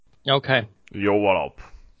Okay. Yo, what up?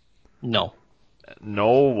 No.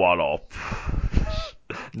 No, what up?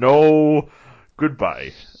 No,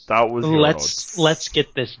 goodbye. That was your Let's notes.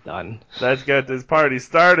 get this done. Let's get this party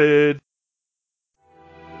started.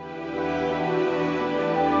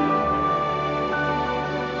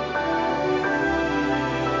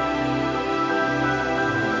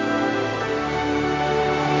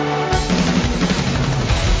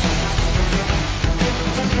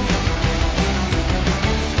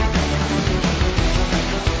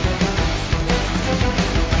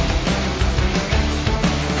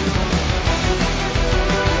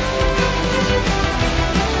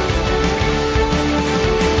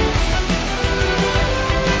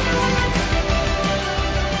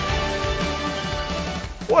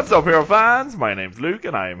 What's up, Hero fans? My name's Luke,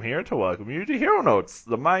 and I am here to welcome you to Hero Notes,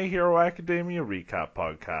 the My Hero Academia recap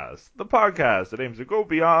podcast. The podcast that aims to go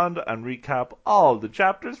beyond and recap all the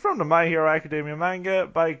chapters from the My Hero Academia manga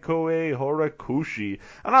by Koei Horikoshi.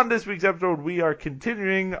 And on this week's episode, we are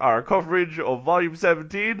continuing our coverage of Volume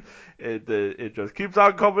 17. It just keeps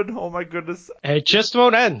on coming. Oh my goodness. It just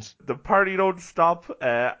won't end. The party don't stop,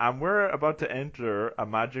 and we're about to enter a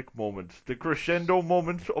magic moment. The crescendo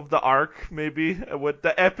moment of the arc, maybe, with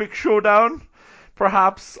the epic showdown,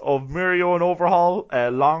 perhaps, of Mirio and Overhaul,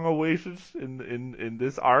 long awaited in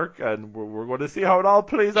this arc, and we're going to see how it all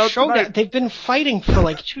plays out tonight. They've been fighting for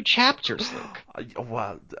like 2 chapters, Luke.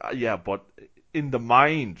 Yeah, but in the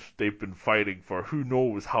mind, they've been fighting for who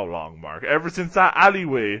knows how long, Mark. Ever since that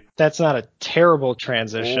alleyway. That's not a terrible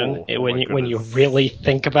transition Oh when my when you goodness. really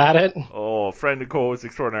think about it. Oh, friend and co-host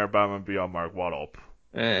extraordinary Batman Beyond, Mark, what up?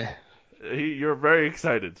 You're very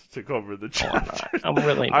excited to cover the chapter. I'm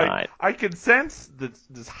really not. I can sense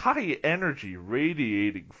this high energy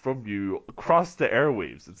radiating from you across the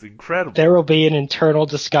airwaves. It's incredible. There will be an internal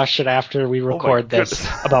discussion after we record this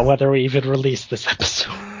goodness. about whether we even release this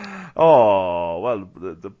episode. Oh, well,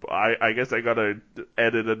 I guess I gotta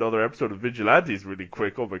edit another episode of Vigilantes really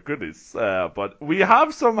quick. Oh my goodness. But we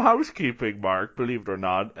have some housekeeping, Mark, believe it or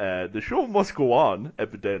not. The show must go on,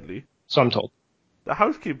 evidently. So I'm told. The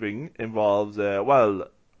housekeeping involves, well,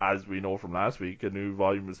 as we know from last week, a new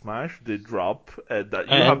volume of Smash did drop that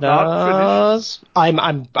you have not finished.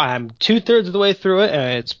 I'm 2/3 of the way through it,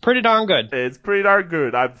 and it's pretty darn good. It's pretty darn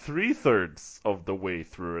good. I'm 3/3 of the way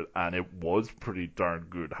through it, and it was pretty darn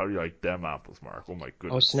good. How do you like them apples, Mark? Oh my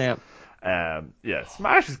goodness. Oh snap. Yeah,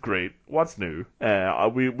 Smash is great. What's new?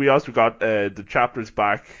 We also got the chapters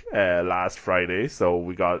back last Friday, so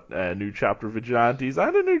we got a new chapter of Vigilantes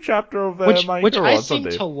and a new chapter of My which Hero I on seem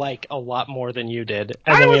Sunday. to like a lot more than you did.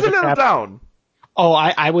 And I then was a little down. Oh,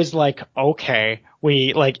 I was like, okay,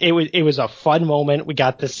 it was a fun moment. We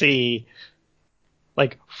got to see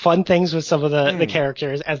like fun things with some of the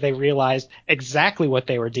characters as they realized exactly what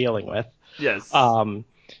they were dealing with. Yes.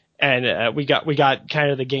 And we got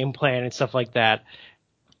kind of the game plan and stuff like that.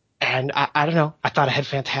 And I don't know. I thought it had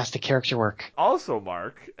fantastic character work. Also,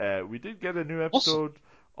 Mark, we did get a new episode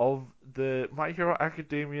of the My Hero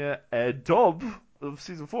Academia dub of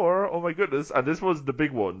season 4. Oh my goodness! And this was the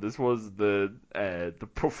big one. This was the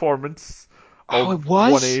performance of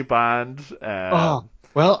 1A band.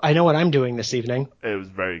 Well, I know what I'm doing this evening. It was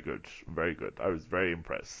very good, very good. I was very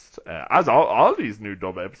impressed. As all these new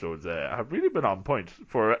dub episodes have really been on point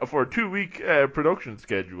for a 2-week production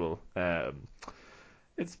schedule.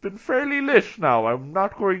 It's been fairly lit now, I'm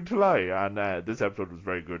not going to lie, and this episode was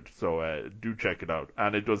very good, so do check it out.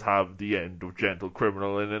 And it does have the end of Gentle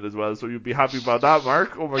Criminal in it as well, so you'll be happy about that,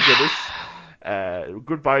 Mark. Oh my goodness.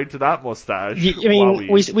 Goodbye to that mustache. I mean,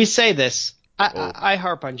 we say this. I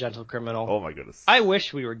harp on Gentle Criminal. Oh my goodness. I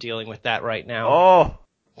wish we were dealing with that right now. Oh!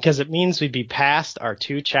 Because it means we'd be past our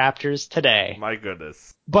 2 chapters today. My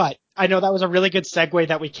goodness. But I know that was a really good segue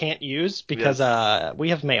that we can't use because we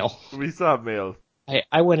have mail. We still have mail.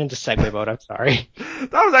 I went into segue mode. I'm sorry.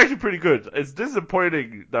 That was actually pretty good. It's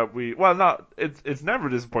disappointing that it's never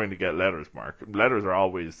disappointing to get letters, Mark. Letters are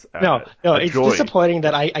always no. It's joy. Disappointing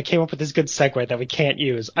that I came up with this good segue that we can't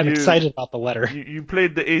use. I'm excited about the letter. You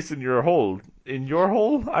played the ace in your hole. In your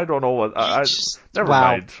hole? I don't know what. Never wow.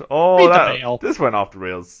 mind. Oh, the this went off the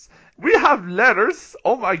rails. We have letters.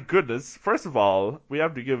 Oh my goodness. First of all, we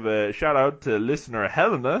have to give a shout out to listener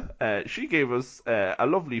Helena. She gave us a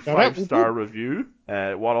lovely 5-star review.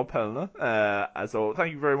 What up, Helena? So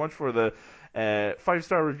thank you very much for the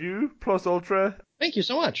 5-star review, Plus Ultra. Thank you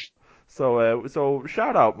so much. So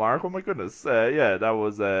shout out, Mark. Oh my goodness. Yeah, that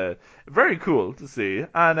was very cool to see.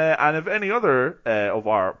 And if any other of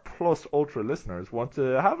our Plus Ultra listeners want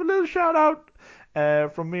to have a little shout out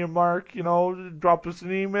from me and Mark, drop us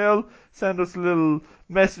an email, send us a little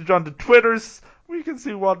message on the Twitters. we can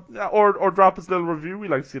see what, or drop us a little review. We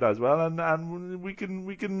like to see that as well, and we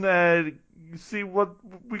can see what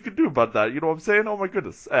we can do about that. You know what I'm saying? Oh my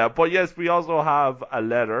goodness. But yes, we also have a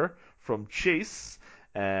letter from Chase.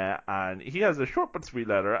 And he has a short but sweet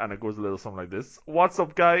letter, and it goes a little something like this. What's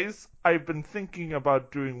up, guys? I've been thinking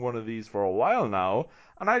about doing one of these for a while now,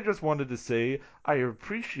 and I just wanted to say I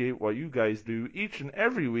appreciate what you guys do each and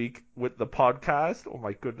every week with the podcast. Oh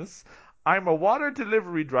my goodness. I'm a water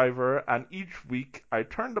delivery driver, and each week I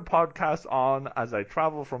turn the podcast on as I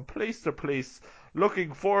travel from place to place,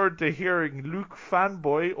 looking forward to hearing Luke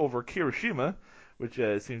fanboy over Kirishima, which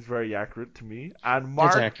seems very accurate to me. And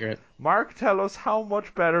That's accurate. Mark, tell us how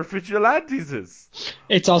much better Vigilantes is.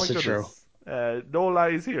 It's Oh my also true. goodness. No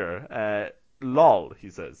lies here. Lol,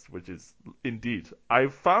 he says, which is indeed. I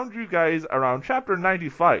found you guys around chapter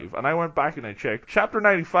 95, and I went back and I checked. Chapter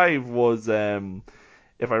 95 was,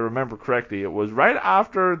 if I remember correctly, it was right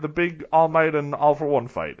after the big All Might and All for One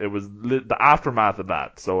fight. It was the aftermath of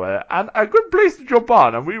that. So, and a good place to jump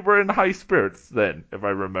on, and we were in high spirits then, if I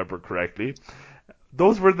remember correctly.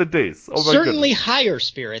 Those were the days. Oh my Certainly goodness. higher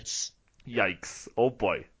spirits. Yikes. Oh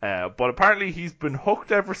boy. But apparently he's been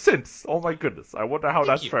hooked ever since. Oh my goodness. I wonder how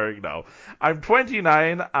that's faring now. I'm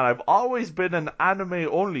 29 and I've always been an anime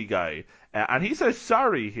only guy. And he says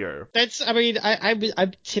sorry here. That's, I mean,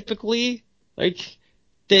 I'm typically like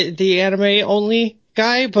the anime only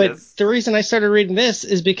guy, but Yes. the reason I started reading this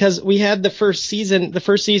is because we had the first season. The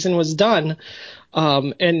first season was done,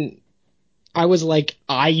 and I was like,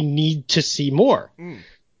 I need to see more.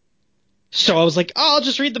 So I was like, oh, I'll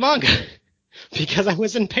just read the manga because I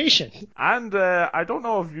was impatient. And I don't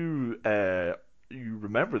know if you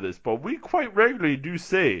remember this, but we quite regularly do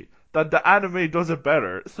say that the anime does it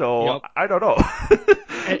better. So Yep. I don't know.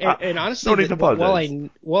 And honestly, no need to apologize.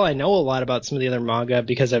 while I know a lot about some of the other manga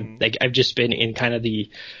because I've just been in kind of the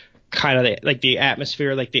like the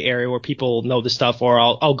atmosphere, like the area where people know the stuff, or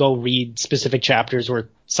I'll go read specific chapters where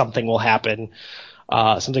something will happen,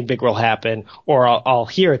 something big will happen, or I'll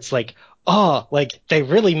hear it's like, oh, like they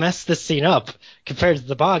really messed this scene up compared to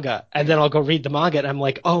the manga, and then I'll go read the manga and I'm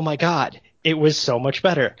like, oh my god, it was so much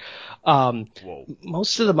better.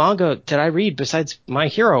 Most of the manga that I read, besides My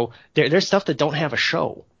Hero, there's stuff that don't have a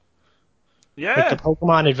show. Yeah. Like the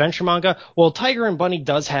Pokemon Adventure manga. Well, Tiger and Bunny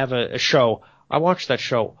does have a show. I watched that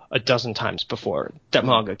show a dozen times before that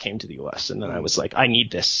manga came to the US, and then I was like, I need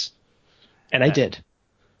this. And I did.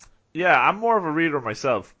 Yeah, I'm more of a reader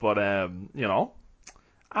myself, but you know,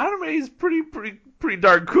 anime is pretty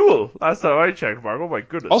darn cool. That's how I checked, Mark. Oh my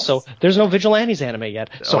goodness. Also, there's no Vigilantes anime yet,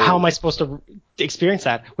 so how am I supposed to experience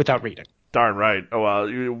that without reading? Darn right. Oh well,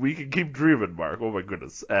 we can keep dreaming, Mark. Oh my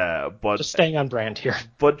goodness. But just staying on brand here.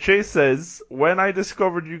 But Chase says, when I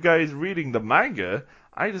discovered you guys reading the manga,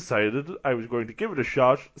 I decided I was going to give it a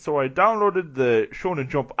shot, so I downloaded the Shonen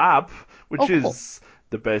Jump app, which is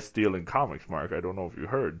the best deal in comics, Mark. I don't know if you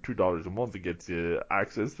heard. $2 a month, it gets you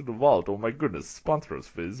access to the vault. Oh my goodness, sponsor us,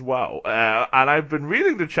 Fizz. Wow. And I've been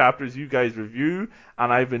reading the chapters you guys review,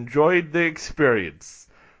 and I've enjoyed the experience,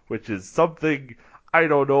 which is something I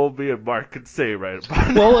don't know me and Mark could say right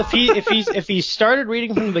about. Well, if he started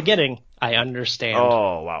reading from the beginning, I understand.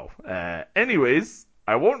 Oh wow. Anyways,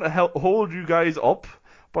 I won't hold you guys up,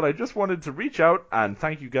 but I just wanted to reach out and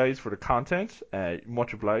thank you guys for the content.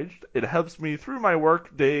 Much obliged. It helps me through my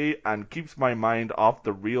work day and keeps my mind off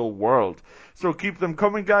the real world. So keep them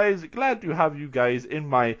coming, guys. Glad to have you guys in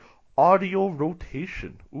my audio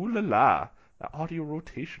rotation. Ooh la la. Audio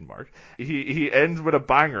rotation, Mark. He ends with a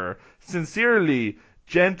banger. Sincerely,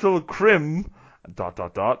 Gentle Crim. ...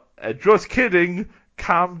 Just kidding.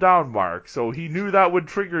 Calm down, Mark. So he knew that would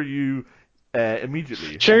trigger you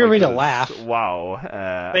immediately. Trigger me to laugh. Wow.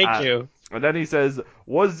 Thank you. And then he says,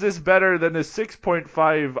 was this better than a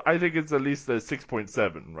 6.5? I think it's at least a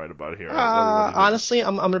 6.7 right about here. Honestly,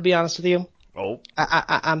 I'm going to be honest with you. Oh.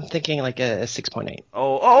 I'm thinking like a 6.8.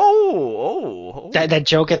 Oh. That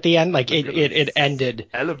joke at the end, like it ended.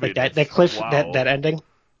 Elevated. Like that cliff, wow. that ending.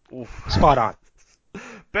 Oof. Spot on.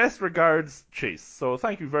 Best regards, Chase. So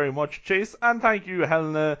thank you very much, Chase, and thank you,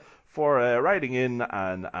 Helena, for writing in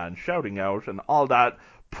and shouting out and all that,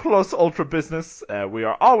 plus Ultra Business. We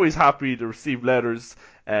are always happy to receive letters,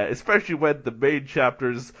 especially when the main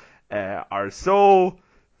chapters are so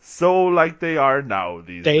like they are now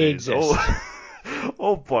these days. They exist.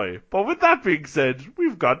 Oh boy. But with that being said,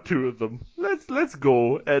 we've got two of them. Let's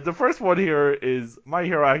go. The first one here is My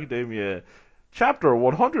Hero Academia Chapter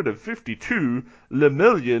 152,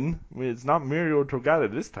 Lemillion. It's not Mirio Togata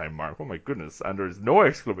this time, Mark. Oh my goodness. And there's no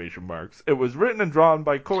exclamation marks. It was written and drawn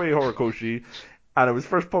by Koei Horikoshi, and it was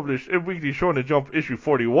first published in Weekly Shonen Jump issue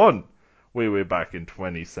 41. way back in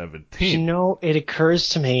 2017. It occurs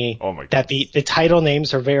to me Oh my that goodness. the title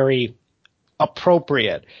names are very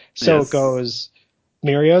appropriate. So Yes. it goes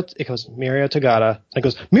Mirio Tagada, then it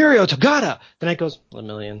goes Mirio Tagada, then it goes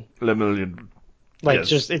Lemillion. Lemillion. Like Yes.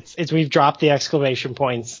 just it's we've dropped the exclamation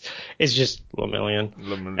points. It's just Lemillion.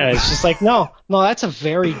 Lemillion. And it's just like no, that's a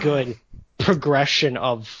very good progression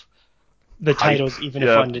of the Hype. titles, even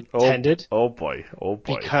Yeah. if unintended. Oh boy.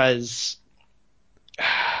 Because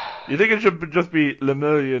You think it should just be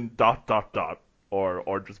Lemillion ...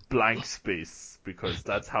 or just blank space, because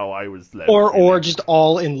that's how I was led. or just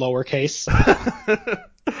all in lowercase.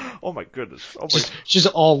 Oh my goodness. Oh my. Just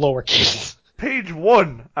all lowercase. Page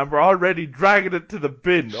 1, and we're already dragging it to the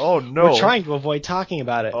bin. Oh no. We're trying to avoid talking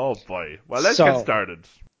about it. Oh boy. Well, let's get started.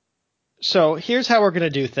 So here's how we're going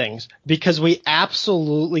to do things, because we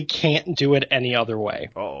absolutely can't do it any other way.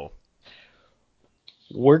 Uh-oh.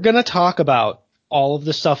 We're going to talk about all of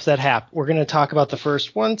the stuff that happened. We're going to talk about the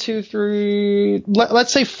first 1, 2, 3,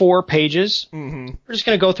 let's say 4 pages. Mm-hmm. We're just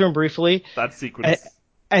going to go through them briefly. That sequence.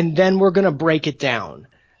 And then we're going to break it down.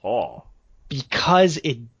 Oh. Because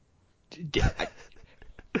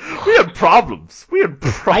We had problems.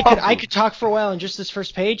 I could talk for a while on just this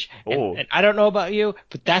first page, and I don't know about you,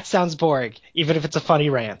 but that sounds boring, even if it's a funny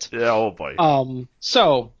rant. Yeah, oh boy.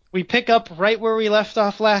 So we pick up right where we left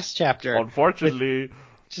off last chapter. Unfortunately, with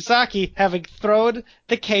Chisaki having thrown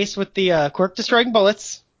the case with the quirk-destroying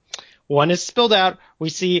bullets. One is spilled out. We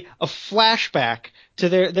see a flashback to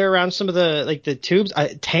they're around some of the tubes,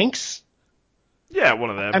 tanks. Yeah, one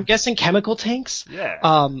of them. I'm guessing chemical tanks. Yeah.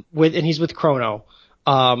 And he's with Chrono.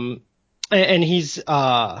 And he's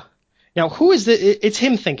now who is it's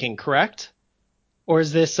him thinking, correct? Or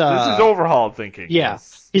is this this is Overhaul thinking. Yeah.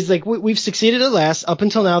 Yes. He's like, we've succeeded at last. Up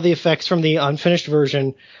until now, the effects from the unfinished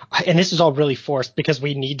version, and this is all really forced because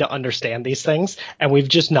we need to understand these things, and we've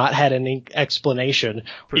just not had any explanation.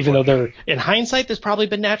 Even though they're, in hindsight, there's probably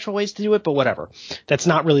been natural ways to do it, but whatever. That's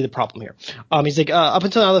not really the problem here. He's like, up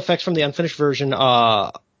until now, the effects from the unfinished version,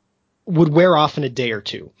 would wear off in a day or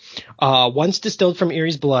two. Once distilled from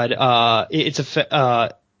Erie's blood, its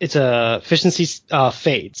efficiency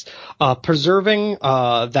fades. Preserving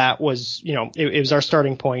that was, it was our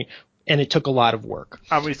starting point, and it took a lot of work.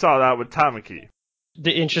 And we saw that with Tamaki.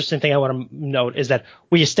 The interesting thing I want to note is that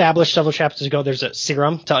we established several chapters ago there's a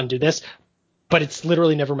serum to undo this, but it's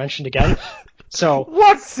literally never mentioned again. So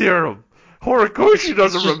what serum? Horikoshi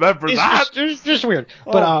doesn't remember that. It's just weird.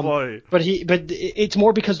 Oh boy. But it's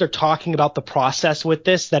more because they're talking about the process with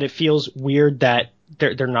this that it feels weird that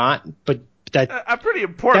they're not. But that a pretty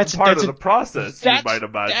important part of the process, you might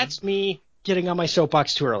imagine. That's me getting on my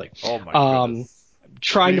soapbox too early. Oh my goodness. I'm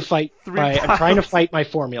trying to fight my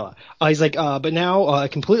formula. He's like, but now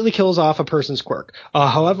it completely kills off a person's quirk.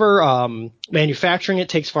 However, manufacturing it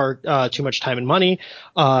takes far too much time and money.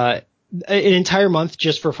 An entire month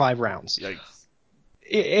just for 5 rounds. Yikes.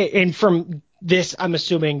 And from this, I'm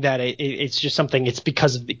assuming that it's just something. It's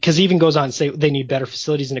because he even goes on to say they need better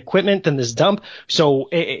facilities and equipment than this dump. So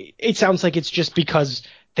it sounds like it's just because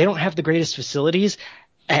they don't have the greatest facilities,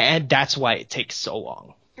 and that's why it takes so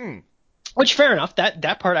long. Which, fair enough.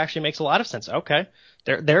 That part actually makes a lot of sense. Okay,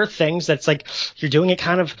 there are things that's like you're doing it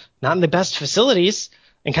kind of not in the best facilities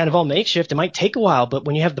and kind of all makeshift. It might take a while, but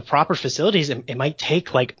when you have the proper facilities, it might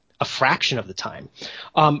take like a fraction of the time.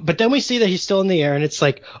 But then we see that he's still in the air, and it's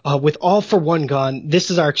like, with all for one gone,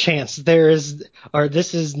 this is our chance.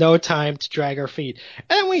 This is no time to drag our feet.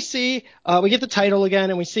 And we see, we get the title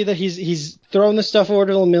again, and we see that he's throwing the stuff over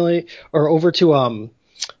to Lemillion, or over to,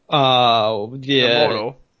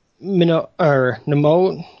 Nemoto. Nemoto.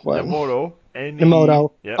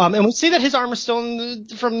 Nemoto. Yep. And we see that his arm is still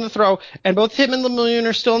from the throw, and both him and Lemillion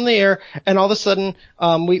are still in the air, and all of a sudden,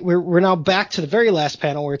 we're now back to the very last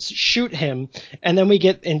panel where it's shoot him, and then we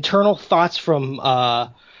get internal thoughts from,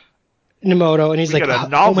 Nemoto, and he's like, a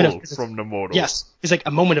novel from Nemoto. Yes. He's like,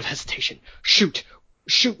 a moment of hesitation. Shoot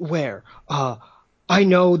where? I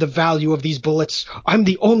know the value of these bullets. I'm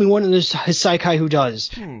the only one in this Hisaikai who does.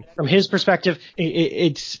 From his perspective,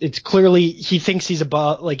 it's clearly he thinks he's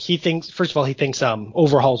above. Like he thinks, first of all, he thinks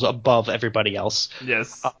Overhaul's above everybody else.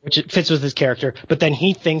 Yes, which it fits with his character. But then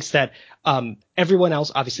he thinks that everyone else,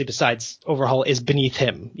 obviously besides Overhaul, is beneath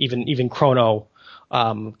him. Even Chrono.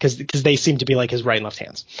 Because they seem to be like his right and left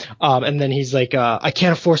hands. And then he's like, I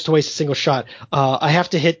can't afford to waste a single shot. I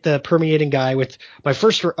have to hit the permeating guy with my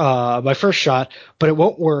first shot, but it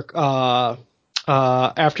won't work.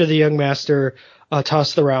 After the young master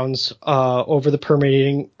tossed the rounds over the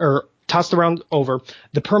permeating, or tossed the round over,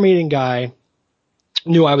 the permeating guy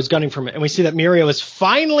knew I was gunning from it. And we see that Mirio is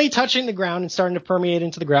finally touching the ground and starting to permeate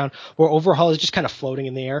into the ground, where Overhaul is just kind of floating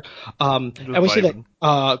in the air. And we see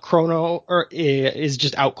that Chrono is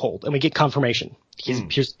just out cold, and we get confirmation. He's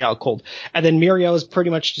piercing out cold. And then Mirio is pretty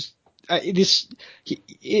much just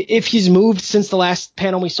if he's moved since the last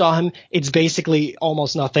panel we saw him, it's basically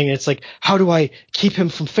almost nothing. It's like, how do I keep him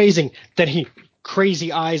from phasing? Then he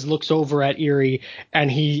crazy eyes looks over at Eerie,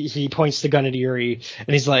 and he points the gun at Eerie, and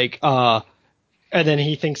he's like, and then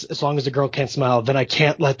he thinks, as long as the girl can't smile, then I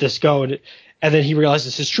can't let this go. And then he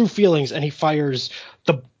realizes his true feelings, and he fires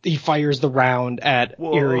the round at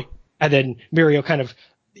Eerie, and then Mirio kind of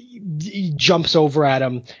he jumps over at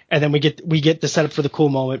him, and then we get the setup for the cool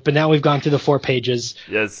moment. But now we've gone through the 4 pages.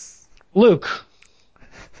 Yes. Luke.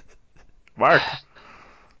 Mark.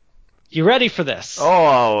 You ready for this?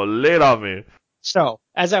 Oh, lay it on me. So,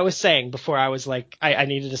 as I was saying before, I was like, I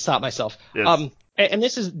needed to stop myself. Yes. And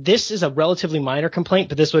this is a relatively minor complaint,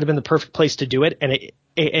 but this would have been the perfect place to do it. And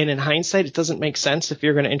in hindsight, it doesn't make sense if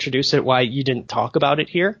you're going to introduce it why you didn't talk about it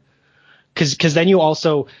here. Because then you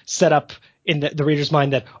also set up in the reader's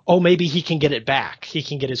mind that, oh, maybe he can get it back. He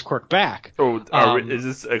can get his quirk back. Oh, is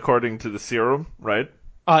this according to the serum, right?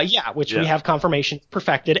 Yeah, which we have confirmation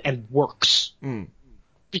perfected and works.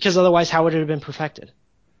 Because otherwise, how would it have been perfected?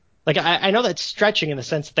 Like, I know that's stretching in the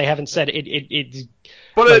sense that they haven't said it.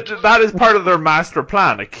 But like, that is part of their master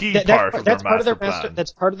plan, a key part of their master plan.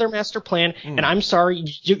 That's part of their master plan, and I'm sorry,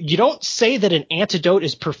 you don't say that an antidote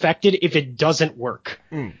is perfected if it doesn't work.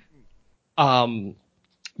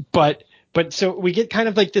 But so we get kind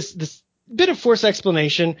of like this bit of forced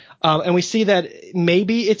explanation, and we see that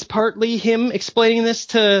maybe it's partly him explaining this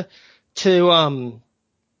to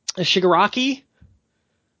Shigaraki,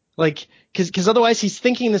 like, because otherwise he's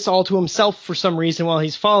thinking this all to himself for some reason while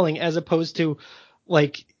he's falling, as opposed to,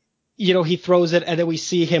 like, you know, he throws it and then we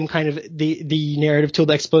see him kind of the narrative tool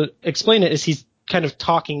to explain it is he's kind of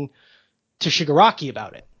talking to Shigaraki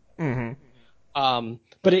about it.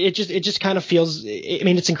 But it just kind of feels, I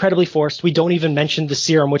mean, it's incredibly forced. We don't even mention the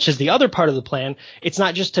serum, which is the other part of the plan. It's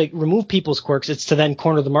not just to remove people's quirks, it's to then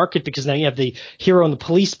corner the market, because now you have the hero and the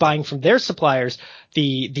police buying from their suppliers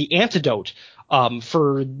the antidote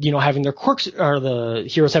for, you know, having their quirks, or the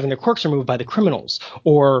heroes having their quirks removed by the criminals,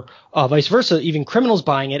 or vice versa, even criminals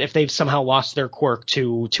buying it if they've somehow lost their quirk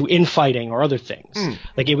to infighting or other things.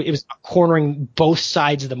 Like it was cornering both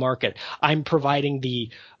sides of the market. I'm providing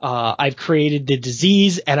I've created the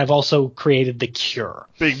disease, and I've also created the cure.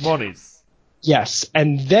 Big monies. Yes,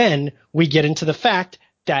 and then we get into the fact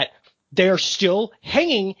that they're still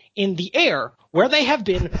hanging in the air where they have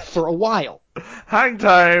been for a while. Hang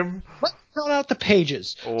time. Let's count out the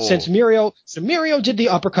pages. Since Mirio did the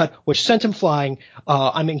uppercut, which sent him flying.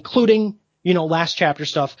 I'm including, you know, last chapter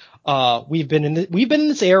stuff. We've been in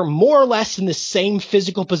this air more or less in the same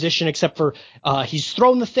physical position, except for he's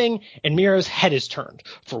thrown the thing and Mirio's head is turned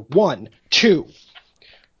for 1, 2.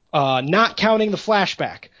 Not counting the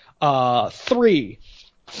flashback. 3,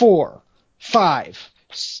 4, 5.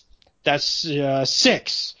 That's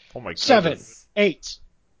 6, 7, 8.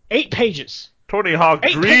 8 pages. Tony Hawk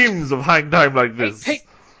dreams of hang time like this. 9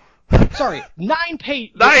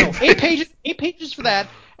 pages. 9 pages. 8 pages for that,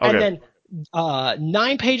 okay. And then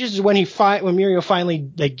 9 pages is when Mirio finally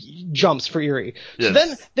like jumps for Eerie. Yes.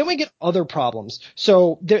 So then we get other problems.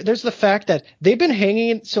 So there's the fact that they've been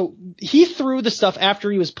hanging. So he threw the stuff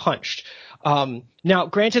after he was punched. Now,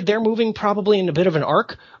 granted, they're moving probably in a bit of an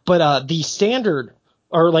arc, but the standard,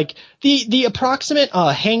 or like the approximate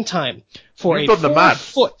hang time for a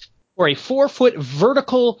 4-foot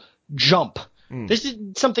vertical jump. This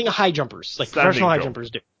is something high jumpers, like professional high jumpers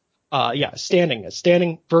do. A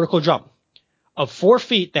standing vertical jump of 4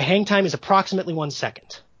 feet. The hang time is approximately 1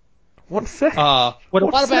 second. 1 second. What a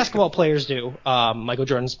lot of basketball players do. Michael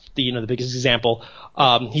Jordan's the biggest example.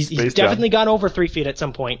 He's definitely gone over 3 feet at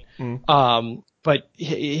some point. But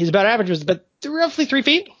his about average was roughly 3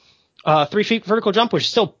 feet. 3 feet vertical jump, which is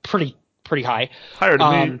still pretty high. Higher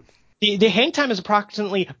than me. The hang time is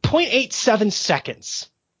approximately 0.87 seconds.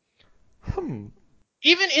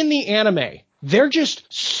 Even in the anime, they're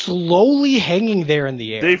just slowly hanging there in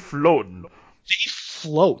the air. They float.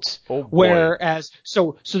 Oh, whereas,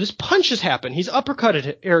 so this punch has happened. He's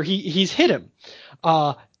uppercutted, or he's hit him.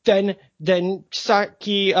 Then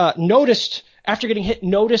Saki noticed, after getting hit,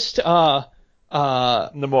 Nomoto. I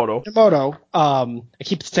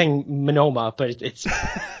keep saying Monoma, but it's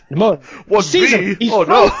Nomoto. What's me? He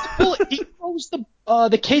throws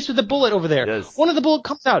the case with the bullet over there. Yes. One of the bullet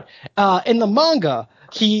comes out. In the manga,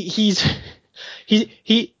 he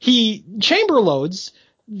chamber loads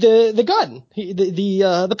the gun,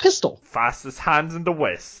 the pistol. Fastest hands in the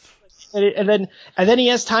West. and then he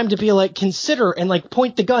has time to be like, consider and like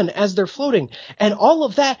point the gun as they're floating. And all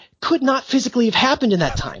of that could not physically have happened in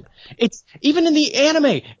that time. It's even in the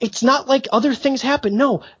anime, it's not like other things happen.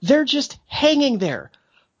 No, they're just hanging there.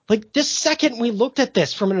 Like this second we looked at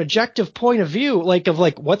this from an objective point of view, like of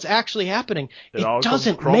like what's actually happening, it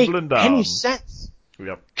doesn't make any sense.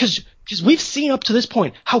 Yep. Because we've seen up to this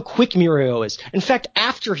point how quick Mirio is. In fact,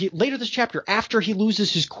 later this chapter, after he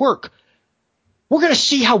loses his quirk, we're going to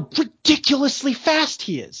see how ridiculously fast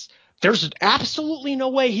he is. There's absolutely no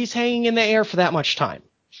way he's hanging in the air for that much time.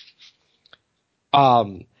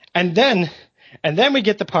 And then we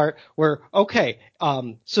get the part where, okay,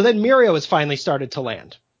 so then Mirio has finally started to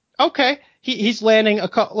land. Okay, he's landing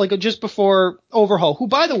just before Overhaul, who,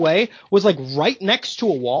 by the way, was like right next to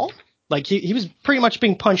a wall. Like he was pretty much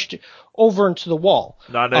being punched over into the wall.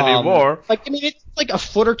 Not anymore. It's like a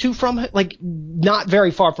foot or two from him, like not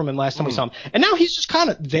very far from him last time we saw him. And now he's just kind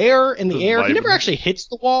of there in the air. He never actually hits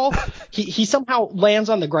the wall. he somehow lands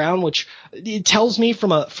on the ground, which it tells me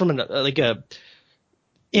from an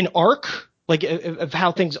arc, like of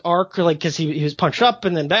how things arc, like because he was punched up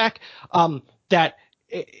and then back, that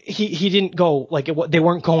he didn't go they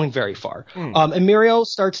weren't going very far. And Mirio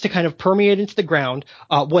starts to kind of permeate into the ground.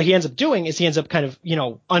 What he ends up doing is he ends up kind of,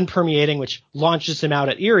 unpermeating, which launches him out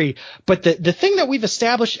at Eri. But the thing that we've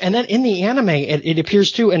established, and then in the anime, it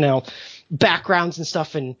appears too, and backgrounds and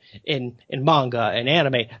stuff in manga and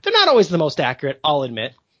anime, they're not always the most accurate, I'll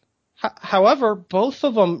admit. However, both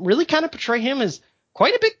of them really kind of portray him as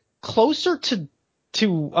quite a bit closer to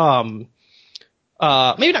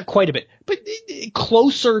maybe not quite a bit, but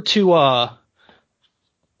closer to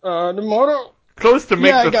Nemoto. Close to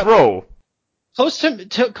make the throw. Closer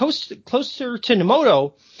to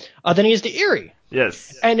Nemoto than he is to Eri.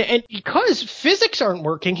 Yes. And because physics aren't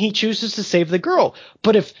working, he chooses to save the girl.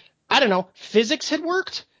 But if, I don't know, physics had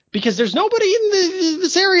worked, because there's nobody in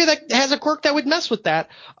this area that has a quirk that would mess with that,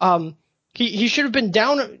 he should have been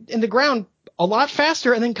down in the ground a lot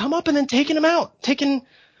faster and then come up and then taken Nemoto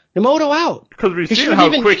out. Because we've seen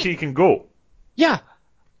how quick he can go. Yeah.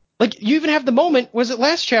 Like, you even have the moment, was it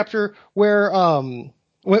last chapter, where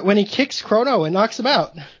when he kicks Chrono and knocks him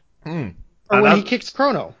out? Or when he kicks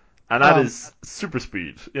Chrono. And that is super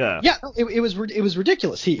speed, yeah. Yeah, it was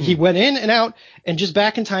ridiculous. He went in and out and just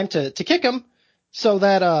back in time to kick him so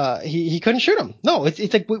that he couldn't shoot him. No,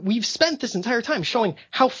 it's like we've spent this entire time showing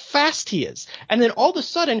how fast he is. And then all of a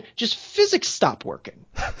sudden, just physics stop working.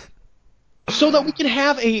 So that we can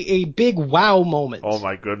have a big wow moment. Oh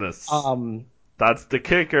my goodness. That's the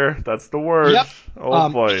kicker. That's the word. Yep. Oh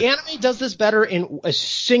boy. The anime does this better in a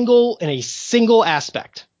single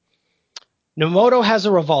aspect. Nemoto has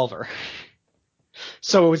a revolver.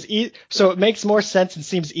 So it makes more sense and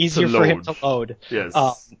seems easier for him to load. Yes.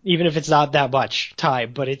 Even if it's not that much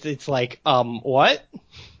time, but it's like, what?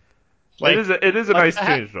 Like, it is a nice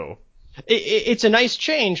change though. It's a nice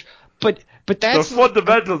change, but that's the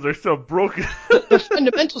fundamentals are still broken. The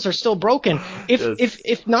fundamentals are still broken.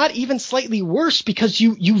 If not even slightly worse, because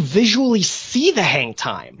you visually see the hang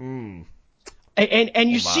time.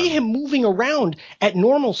 And you see him moving around at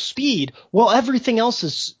normal speed while everything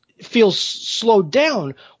else feels slowed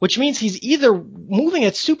down, which means he's either moving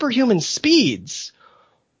at superhuman speeds,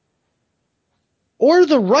 or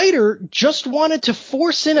the writer just wanted to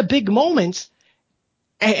force in a big moment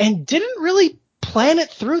and didn't really plan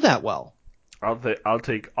it through that well. I'll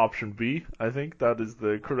take option B. I think that is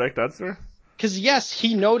the correct answer. Because yes,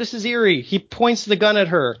 he notices Eri. He points the gun at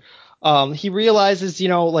her. He realizes,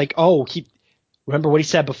 remember what he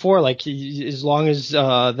said before, like, as long as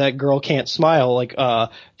that girl can't smile, like,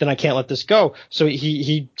 then I can't let this go. So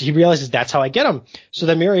he realizes that's how I get him. So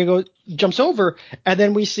then Mirio jumps over, and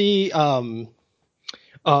then we see Mirio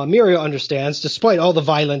understands. Despite all the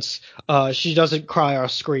violence, she doesn't cry or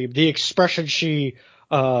scream. The expression she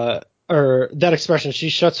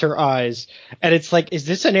shuts her eyes, and it's like, is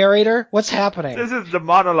this a narrator? What's happening? This is the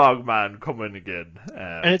monologue man coming again.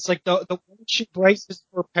 And it's like the way she braces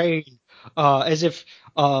for pain. As if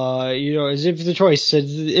the choice.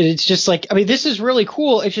 It's just like, I mean, this is really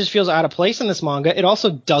cool. It just feels out of place in this manga. It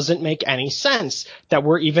also doesn't make any sense that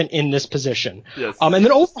we're even in this position. Yes. And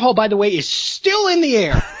then Overhaul, by the way, is still in the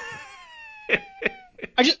air.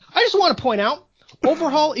 I just want to point out,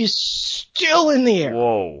 Overhaul is still in the air.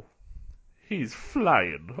 Whoa. He's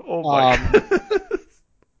flying. Oh my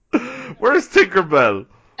god. Where's Tinkerbell?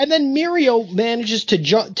 And then Mirio manages to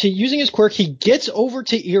using his quirk, he gets over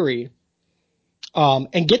to Eri.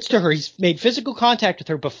 And gets to her. He's made physical contact with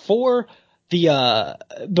her before the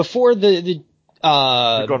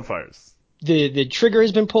gunfires. The trigger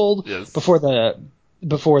has been pulled. Yes. Before the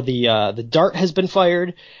the dart has been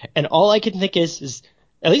fired, and all I can think is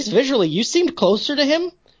at least visually, you seemed closer to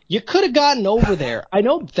him. You could have gotten over there. I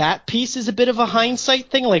know that piece is a bit of a hindsight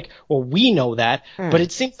thing, like, well, we know that, but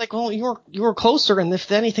it seems like, well, you were closer, and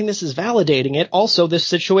if anything, this is validating it. Also, this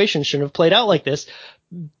situation shouldn't have played out like this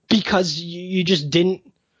because you just didn't,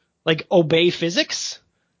 like, obey physics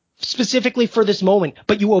specifically for this moment,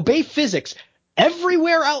 but you obey physics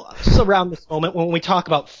everywhere else around this moment when we talk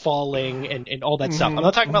about falling and all that stuff. I'm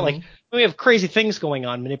not talking about, like, we have crazy things going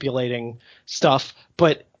on, manipulating stuff,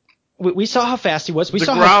 but we saw how fast he was. We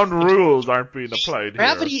saw ground rules aren't being applied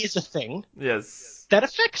gravity here. is a thing. Yes. That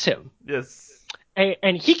affects him. Yes.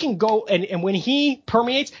 And he can go, and when he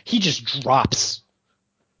permeates, he just drops,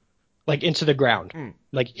 like, into the ground.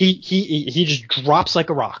 Like, he just drops like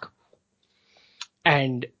a rock.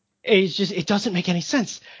 And it doesn't make any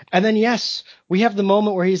sense. And then, yes, we have the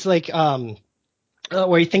moment where he's like,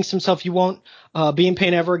 where he thinks to himself, you won't be in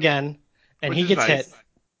pain ever again. And he gets hit.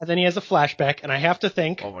 And then he has a flashback, and I have to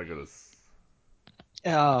think. Oh my goodness.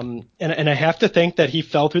 And I have to think that he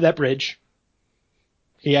fell through that bridge.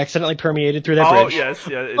 He accidentally permeated through that bridge. Oh yes,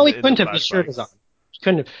 yeah. He couldn't have. His shirt was on. He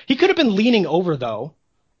couldn't have. He could have been leaning over though.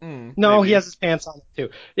 No, maybe. He has his pants on too.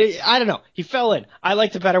 I don't know. He fell in. I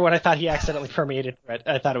liked it better when I thought he accidentally permeated through it.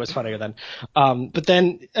 I thought it was funnier then. But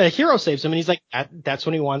then a hero saves him, and he's like, that's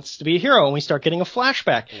when he wants to be a hero, and we start getting a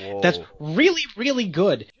flashback. Whoa. That's really, really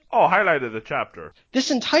good. Oh, highlighted the chapter.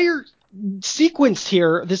 This entire sequence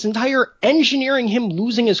here, this entire engineering him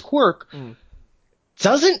losing his quirk,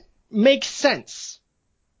 doesn't make sense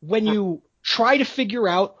when you try to figure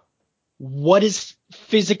out what is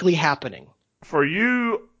physically happening. For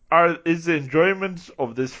you, is the enjoyment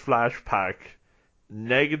of this flashback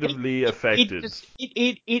negatively affected?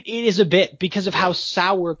 It is a bit because of how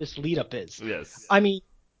sour this lead up is. Yes. I mean,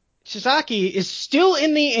 Sasaki is still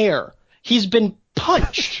in the air. He's been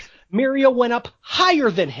punched. Mirio went up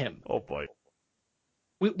higher than him. Oh boy.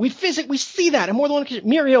 We see that in more than one occasion.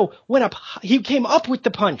 Mirio went up. He came up with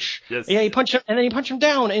the punch. Yes. Yeah, he punched him, and then he punched him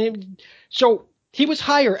down, so he was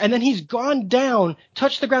higher, and then he's gone down,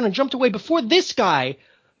 touched the ground, and jumped away before this guy,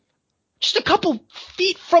 just a couple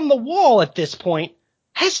feet from the wall at this point,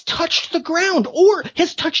 has touched the ground or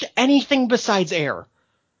has touched anything besides air.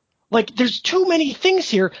 Like, there's too many things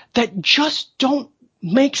here that just don't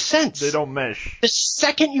make sense. They don't mesh. The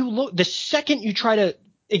second you try to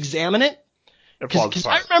examine it, because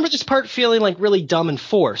I remember this part feeling like really dumb and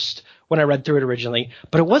forced when I read through it originally,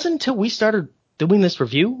 but it wasn't until we started doing this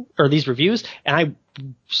review or these reviews and I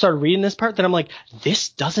started reading this part that I'm like, this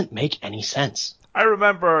doesn't make any sense. I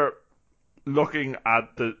remember looking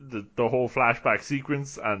at the whole flashback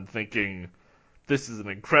sequence and thinking, this is an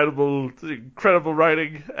incredible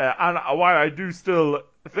writing, and while I do still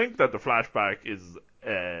think that the flashback is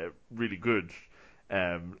really good,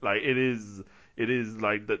 like it is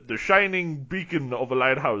like the shining beacon of a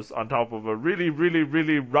lighthouse on top of a really, really,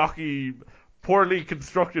 really rocky, poorly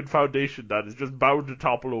constructed foundation that is just bound to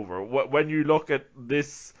topple over. When you look at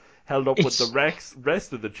this held up with the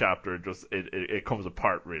rest of the chapter, it comes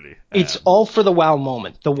apart really. It's all for the wow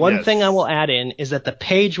moment. The one thing I will add in is that the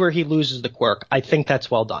page where he loses the quirk, I think that's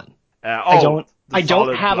well done. I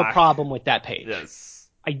don't have a problem with that page. Yes.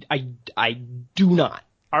 I do not.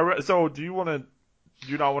 So do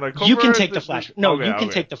you not want to cover You can take the flashback. No, okay, you can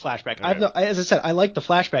take the flashback. Okay. As I said, I like the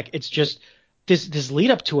flashback. It's just this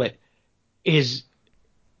lead up to it is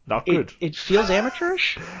not good. It feels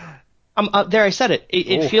amateurish. There, I said it.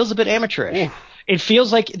 It feels a bit amateurish. Oof. It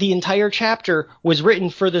feels like the entire chapter was written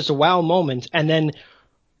for this wow moment, and then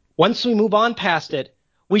once we move on past it,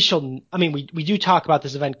 we do talk about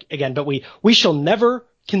this event again, but we shall never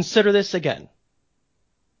consider this again.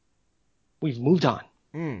 We've moved on.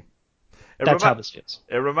 That's how this feels.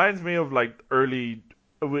 It reminds me of like early.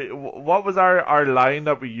 What was our line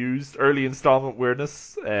that we used? Early installment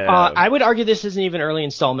weirdness. I would argue this isn't even early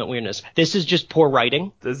installment weirdness. This is just poor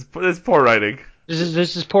writing. This is poor writing.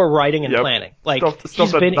 This is poor writing and planning. Like stuff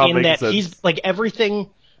he's been in that. Sense. He's like everything.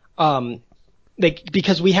 Like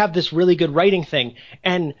because we have this really good writing thing,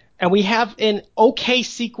 and we have an okay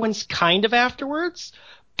sequence kind of afterwards,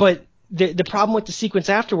 but the problem with the sequence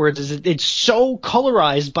afterwards is it's so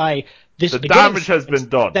colorized by this. The damage has been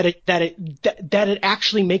done. That it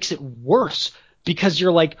actually makes it worse because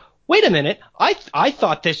you're like, wait a minute, I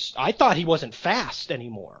thought he wasn't fast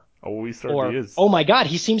anymore. Oh, he certainly is. Oh my God,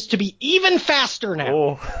 he seems to be even faster now.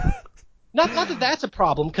 Oh. Not that that's a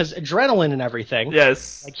problem because adrenaline and everything.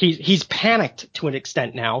 Yes. Like he's panicked to an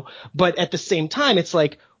extent now, but at the same time, it's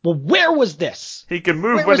like, well, where was this? He can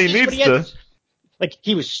move when he needs to. Like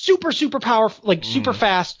he was super powerful, like super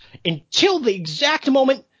fast until the exact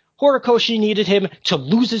moment Horikoshi needed him to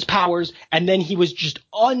lose his powers, and then he was just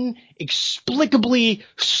inexplicably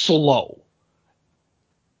slow.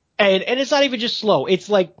 And it's not even just slow. It's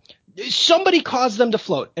like somebody caused them to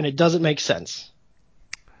float, and it doesn't make sense.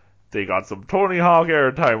 They got some Tony Hawk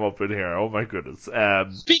airtime up in here. Oh my goodness.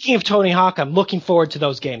 Speaking of Tony Hawk, I'm looking forward to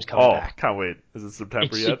those games coming back. Can't wait. Is it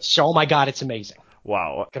September yet? Oh my god, it's amazing.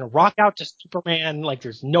 Wow. Gonna rock out to Superman like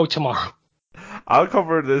there's no tomorrow. I'll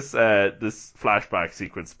cover this flashback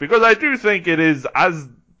sequence because I do think it is, as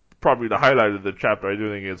probably the highlight of the chapter, I do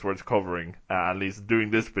think it's worth covering, at least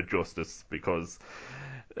doing this bit justice, because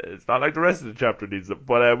it's not like the rest of the chapter needs it.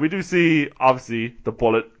 But we do see, obviously, the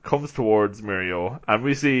bullet comes towards Mirio, and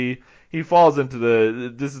we see he falls into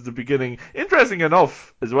this is the beginning. Interesting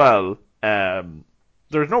enough, as well,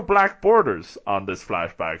 there's no black borders on this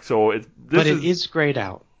flashback, so it is grayed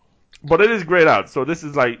out. But it is grayed out, so this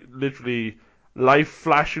is like literally life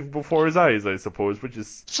flashing before his eyes, I suppose, which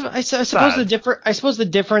is I suppose the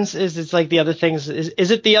difference is it's like the other things. Is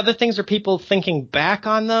it the other things are people thinking back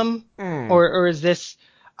on them, or is this?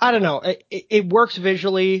 I don't know. It works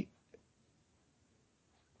visually.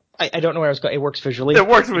 I don't know where I was going. It works visually. It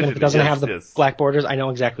works visually. Even if it doesn't have the black borders, I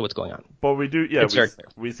know exactly what's going on. But we do, yeah.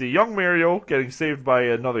 We see young Mirio getting saved by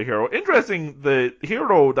another hero. Interesting, the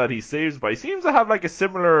hero that he saves by seems to have like a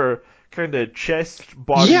similar kind of chest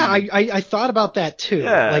body. Yeah, I thought about that too.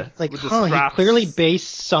 Yeah, he clearly based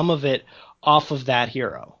some of it off of that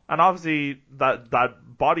hero. And obviously that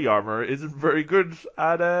body armor isn't very good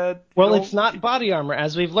at it's not body armor,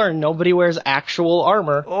 as we've learned. Nobody wears actual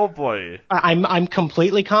armor. Oh boy. I'm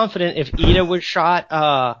completely confident if Ida was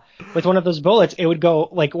shot with one of those bullets, it would go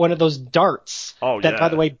like one of those darts that, by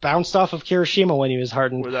the way, bounced off of Kirishima when he was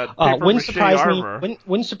hardened. Wouldn't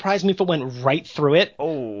surprise me if it went right through it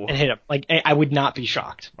and hit him. Like, I would not be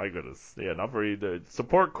shocked. My goodness. Yeah, not very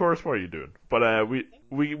support course. What are you doing? But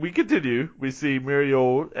we continue. We see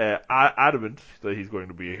Mirio adamant that he's going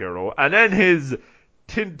to be a hero, and then his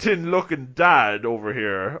Tintin-looking dad over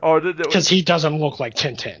here. Because he doesn't look like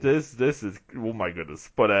Tintin. This is, oh my goodness.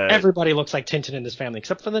 But everybody looks like Tintin in this family,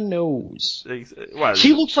 except for the nose. Well,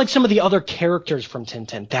 he looks like some of the other characters from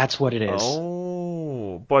Tintin. That's what it is.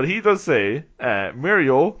 Oh, but he does say,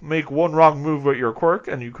 Mirio, make one wrong move with your quirk,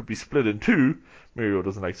 and you could be split in two. Mirio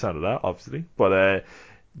doesn't like the sound of that, obviously. But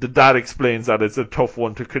the dad explains that it's a tough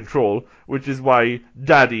one to control, which is why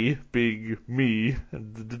Daddy, being me,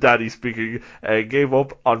 and the daddy speaking, gave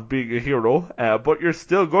up on being a hero. But you're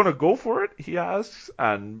still going to go for it, he asks,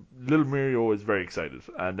 and little Mirio is very excited.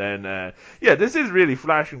 And then, this is really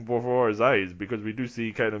flashing before his eyes, because we do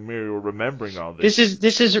see kind of Mirio remembering all this.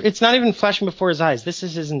 It's not even flashing before his eyes. This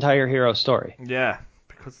is his entire hero story. Yeah.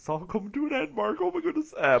 Because it's all coming to an end, Mark. Oh my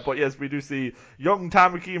goodness. But yes, we do see young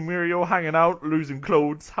Tamaki and Mirio hanging out, losing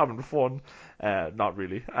clothes, having fun. Not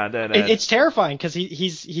really. And then it's terrifying because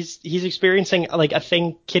he's experiencing like a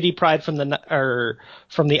thing Kitty Pryde from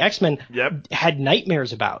the X-Men had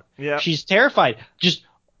nightmares about. Yeah. She's terrified, just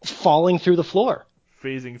falling through the floor,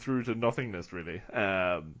 phasing through to nothingness, really.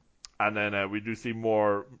 And then we do see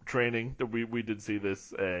more training. We did see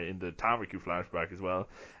this in the Tamaki flashback as well.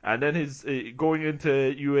 And then his going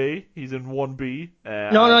into UA, he's in 1B.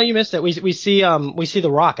 No, you missed it. We see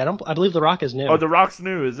the Rock. I believe the Rock is new. Oh, the Rock's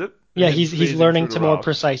new, is it? Yeah, he's learning to more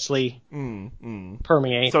precisely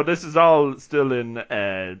permeate. So this is all still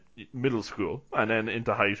in middle school, and then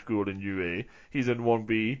into high school in UA. He's in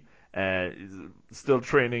 1B. He's still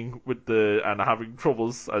training and having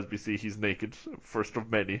troubles, as we see he's naked, first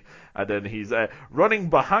of many, and then he's running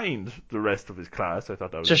behind the rest of his class. I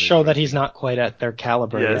thought that was just show that he's not quite at their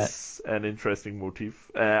caliber yet. Yes, an interesting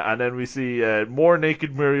motif. And then we see more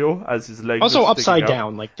naked Mirio as his legs also are upside out.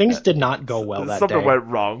 Down. Like things did not go well that day. Something went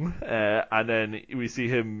wrong, and then we see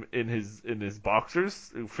him in his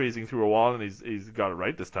boxers phasing through a wall, and he's got it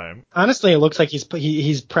right this time. Honestly, it looks like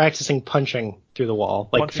he's practicing punching through the wall,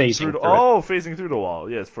 like phasing through it. Phasing through the wall,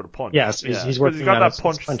 yes, for the punch. Yes, he's working he's got on that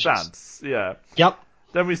punch stance. Yeah. Yep.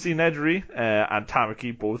 Then we see Nedry and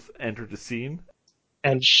Tamaki both enter the scene.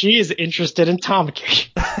 And she is interested in Tamaki.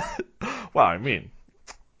 Well, I mean,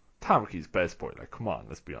 Tamaki's best boy. Like, come on,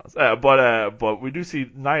 let's be honest. But we do see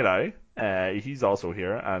Night Eye. He's also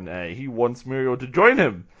here, and he wants Mirio to join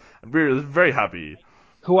him. And Mirio is very happy.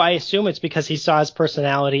 Who I assume it's because he saw his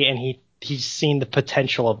personality and he's seen the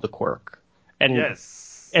potential of the quirk. And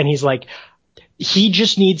yes. And he's like, he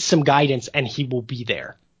just needs some guidance, and he will be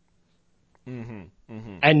there. Mm-hmm.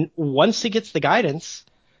 Mm-hmm. And once he gets the guidance,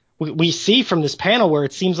 we see from this panel where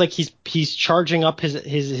it seems like he's charging up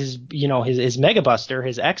his Mega Buster,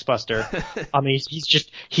 his X Buster. I mean,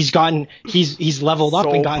 he's leveled up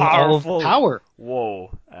So and gotten powerful. all of power.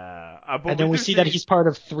 Whoa. And then we see that he's part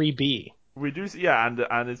of 3B. We do see, yeah,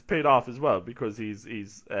 and it's paid off as well because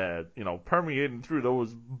he's permeating through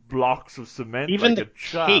those blocks of cement Even like the a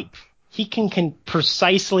champ. cape. He can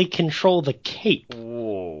precisely control the cape.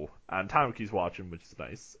 Whoa. And Tamaki's watching, which is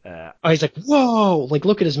nice. He's like, whoa! Like,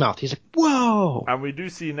 look at his mouth. He's like, whoa! And we do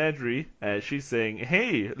see Nedry. She's saying,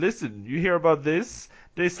 hey, listen, you hear about this?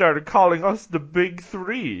 They started calling us the Big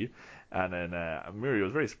Three. And then Mirio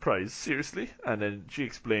is very surprised, seriously. And then she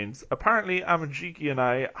explains, apparently Amajiki and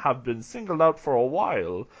I have been singled out for a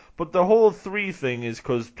while, but the whole three thing is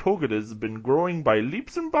because Togedema's been growing by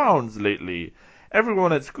leaps and bounds lately.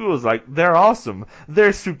 Everyone at school is like, they're awesome,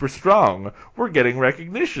 they're super strong, we're getting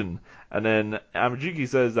recognition. And then Amajiki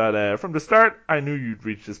says that from the start, I knew you'd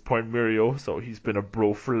reach this point, Mirio, so he's been a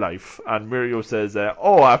bro for life. And Mirio says,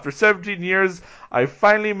 after 17 years, I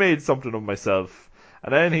finally made something of myself.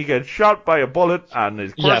 And then he gets shot by a bullet, and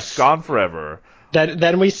his quirk's gone forever.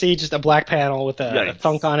 Then we see just a black panel with a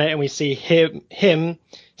thunk on it, and we see him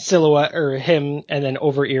silhouette, or him, and then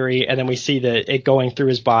over Eerie, and then we see it going through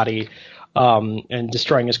his body, and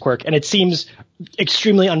destroying his quirk. And it seems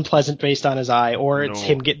extremely unpleasant based on his eye, or it's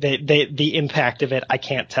him get the impact of it. I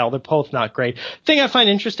can't tell. They're both not great. Thing I find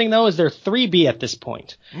interesting though is they're 3B at this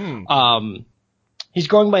point. He's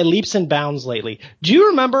growing by leaps and bounds lately. Do you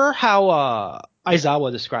remember how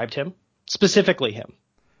Aizawa described him? Specifically him.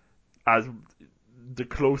 As the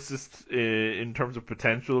closest in terms of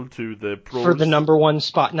potential to the pros. For the number one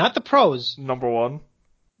spot. Not the pros. Number one.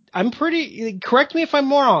 Correct me if I'm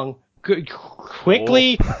wrong.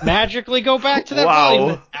 Quickly, magically go back to that volume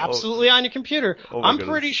that's absolutely on your computer. I'm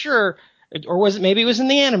pretty sure, or maybe it was in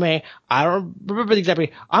the anime. I don't remember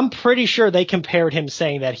exactly. I'm pretty sure they compared him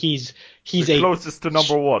saying that he's the closest to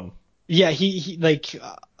number one. Yeah,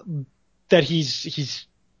 that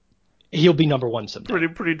he'll be number one someday.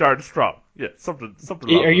 Pretty darn strong. Yeah, something.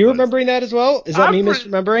 Are you remembering that as well? Is that me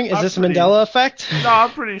misremembering? Is this a Mandela effect? No, I'm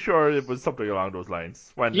pretty sure it was something along those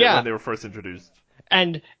lines when they were first introduced.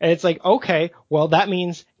 And it's like, okay, well, that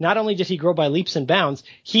means not only did he grow by leaps and bounds,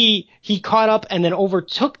 he caught up and then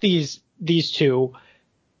overtook these two,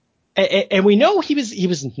 and we know he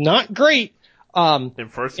was not great. In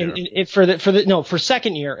first year. For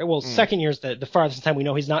second year. Well, second year is the farthest time we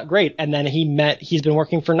know he's not great. And then he's been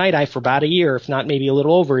working for Night Eye for about a year, if not maybe a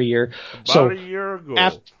little over a year. About a year ago.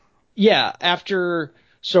 After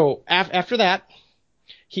that,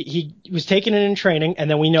 he was taken in training, and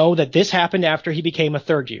then we know that this happened after he became a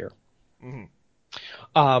third year.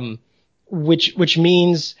 Which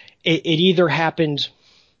means it either happened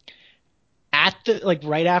at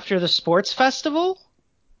right after the sports festival,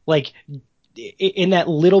 in that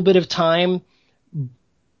little bit of time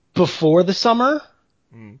before the summer,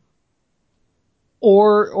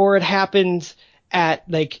 or it happened at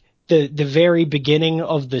the very beginning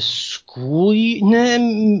of the school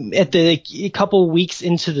year, at a couple weeks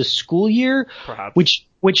into the school year, perhaps.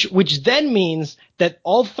 Which then means that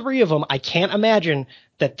all three of them, I can't imagine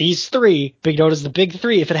that these three, Big Nota's the big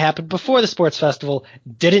three, if it happened before the sports festival,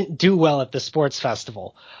 didn't do well at the sports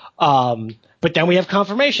festival. But then we have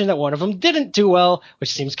confirmation that one of them didn't do well,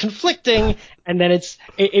 which seems conflicting, and then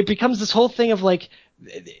it becomes this whole thing of what?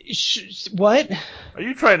 Are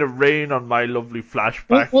you trying to rain on my lovely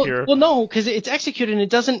flashback here? Well, no, because it's executed and it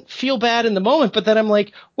doesn't feel bad in the moment. But then I'm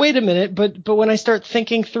like, wait a minute. But when I start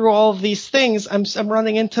thinking through all of these things, I'm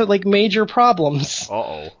running into major problems.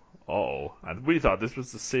 Uh-oh. And we thought this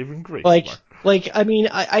was the saving grace. I mean,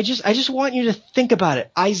 I just want you to think about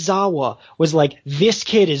it. Aizawa was this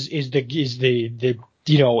kid is the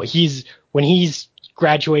when he's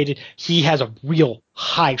graduated, he has a real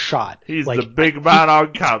high shot. He's the big man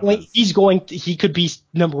on campus. He could be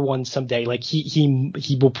number one someday.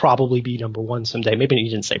 He will probably be number one someday. Maybe he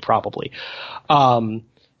didn't say probably.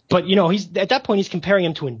 But he's at that point he's comparing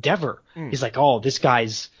him to Endeavor. He's like, oh, this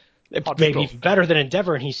guy's maybe better than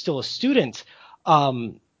Endeavor, and he's still a student.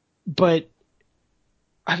 But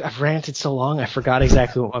I've ranted so long, I forgot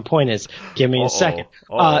exactly what my point is. Give me a second.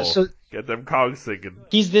 So get them cogs thinking.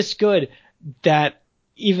 He's this good that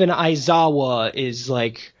even Aizawa is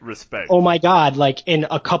respect. Oh my God! In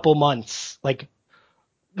a couple months,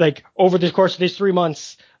 over the course of these 3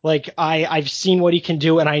 months, I've seen what he can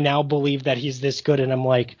do, and I now believe that he's this good. And I'm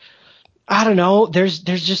I don't know. There's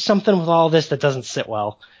just something with all this that doesn't sit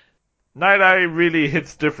well. Night Eye really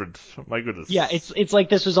hits different. My goodness. Yeah, it's like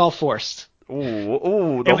this was all forced.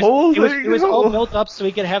 The whole thing. It was all built up so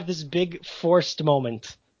we could have this big forced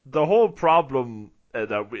moment. The whole problem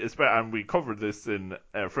and we covered this in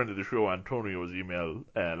a friend of the show Antonio's email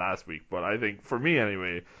last week. But I think for me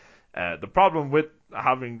anyway, the problem with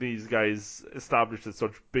having these guys established as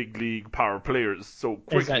such big league power players so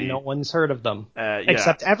quickly is that no one's heard of them, yeah.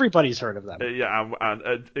 except everybu's heard of them.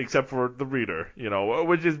 And except for the reader,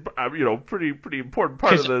 which is pretty important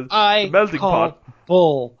part of the melting pot.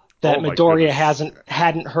 Bull that Midoriya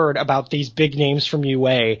hadn't heard about these big names from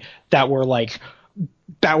UA that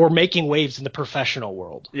were making waves in the professional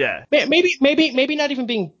world. Yeah. Maybe not even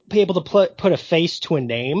being able to put a face to a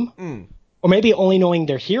name, or maybe only knowing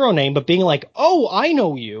their hero name, but being like, oh, I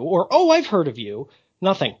know you, or oh, I've heard of you.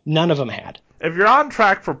 Nothing. None of them had. If you're on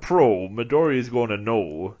track for pro, Midoriya is going to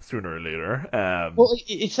know sooner or later. Well,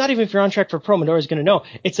 it's not even if you're on track for pro, Midoriya is going to know.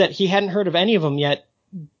 It's that he hadn't heard of any of them yet.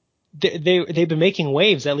 They've been making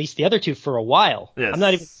waves, at least the other two, for a while. Yes. I'm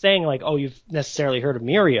not even saying like, oh, you've necessarily heard of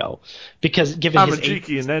Mirio, because given his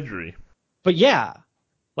Amajiki and Nedry. But yeah,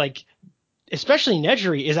 like especially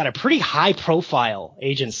Nedry is at a pretty high profile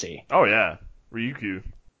agency. Oh yeah, Ryukyu.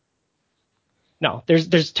 No,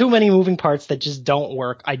 there's too many moving parts that just don't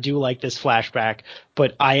work. I do like this flashback,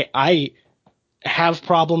 but I have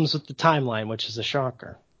problems with the timeline, which is a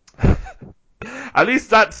shocker. At least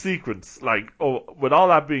that sequence, with all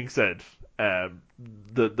that being said,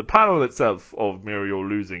 the panel itself of Mirio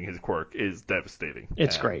losing his quirk is devastating.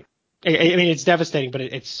 It's great. I mean, it's devastating, but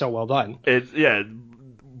it's so well done.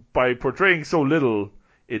 By portraying so little,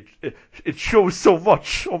 it shows so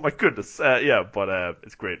much. Oh my goodness. But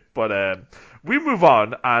it's great. But we move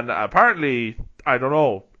on, and apparently, I don't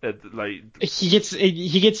know. He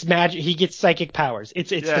gets magic. He gets psychic powers. It's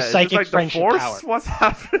the psychic friendship the Force? power. What's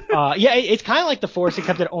happening? It's kind of like the Force,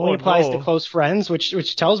 except it only applies to close friends,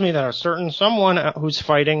 which tells me that a certain someone who's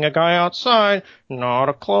fighting a guy outside, not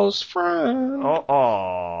a close friend.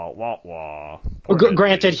 Wah.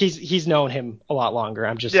 Granted, he's known him a lot longer.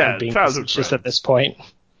 I'm being facetious at this point.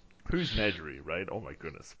 Who's Nedry, right? Oh my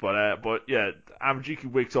goodness. But yeah,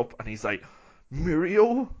 Amajiki wakes up and he's like,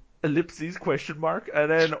 Mirio? Ellipses ?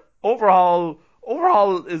 And then overhaul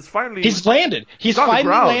is finally. He's landed. He's finally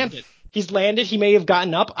landed. He's landed. He may have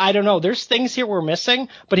gotten up. I don't know. There's things here we're missing,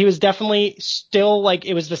 but he was definitely still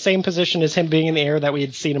it was the same position as him being in the air that we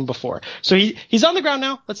had seen him before. So he's on the ground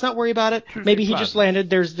now. Let's not worry about it. Maybe he just landed.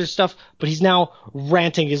 There's stuff, but he's now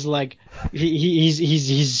ranting. He's like,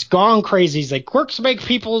 he's gone crazy. He's like, quirks make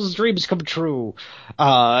people's dreams come true.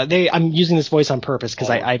 I'm using this voice on purpose because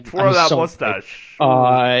I'm that so mustache.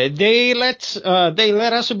 They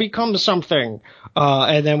let us become something.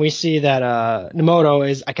 And then we see that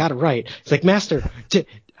Nemoto I got it right. It's like, Master,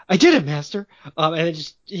 I did it, Master. And then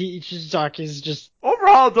Shizaki's just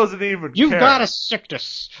overhaul doesn't even. You've care. got a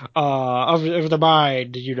sickness of the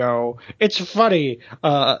mind, It's funny.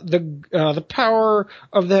 The power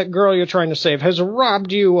of that girl you're trying to save has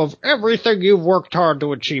robbed you of everything you've worked hard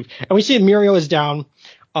to achieve. And we see Mirio is down.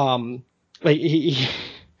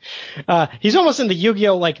 He's almost in the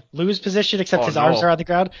Yu-Gi-Oh! Lose position, except his arms are on the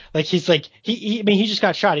ground. He just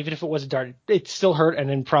got shot. Even if it was a dart, it still hurt, and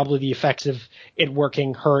then probably the effects of it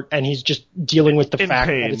working hurt, and he's just dealing with the fact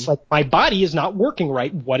that it's like, my body is not working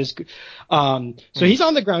right. What is so he's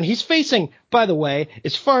on the ground. He's facing, by the way,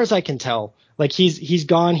 as far as I can tell, he's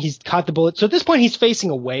gone. He's caught the bullet. So at this point, he's facing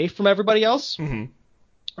away from everybody else.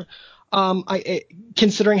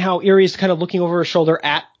 Considering how Eri is kind of looking over her shoulder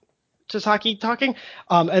at Chisaki talking,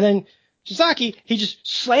 and then Chisaki, he just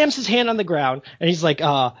slams his hand on the ground, and he's like,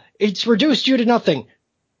 it's reduced you to nothing.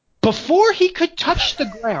 Before he could touch the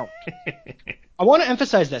ground, I want to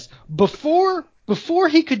emphasize this, before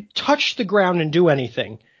he could touch the ground and do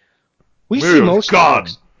anything, we see most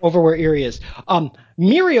over where Eri is.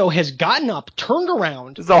 Mirio has gotten up, turned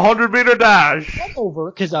around. It's a 100-meter dash.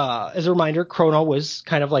 Over, because as a reminder, Chrono was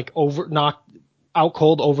kind of knocked out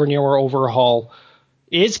cold over near where Overhaul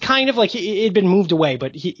is, kind of like it had been moved away,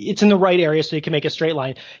 but it's in the right area so he can make a straight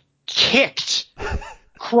line. Kicked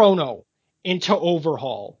Chrono into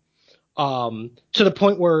Overhaul, to the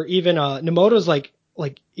point where even Nemoto's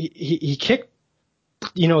he kicked,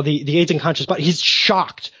 the aids unconscious, but he's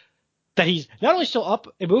shocked that he's not only still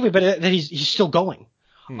up and moving, but that he's still going.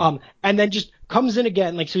 And then just comes in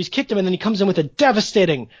again, so he's kicked him, and then he comes in with a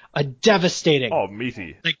devastating,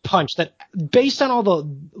 meaty, punch that, based on all the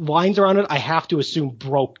lines around it, I have to assume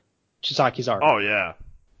broke Chisaki's arm. Oh yeah.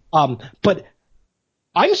 But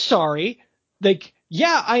I'm sorry,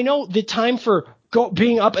 I know the time for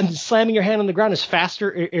being up and slamming your hand on the ground is faster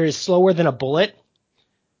or is slower than a bullet.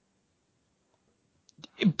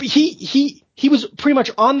 He was pretty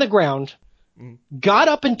much on the ground. Got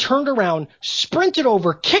up and turned around, sprinted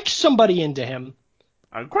over, kicked somebody into him.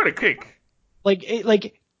 Quite a kick.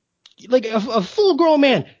 like a full-grown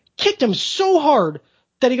man, kicked him so hard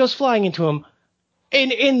that he goes flying into him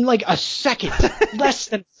in like a second, less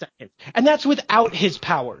than a second. And that's without his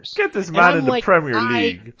powers. Get this man in the Premier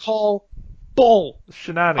League. I call bull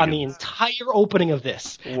Shenanigans. on the entire opening of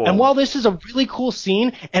this. Whoa. And while this is a really cool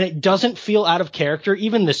scene and it doesn't feel out of character,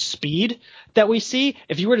 even the speed that we see,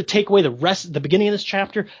 if you were to take away the beginning of this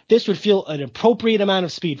chapter, this would feel an appropriate amount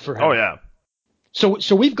of speed for him. Oh, yeah.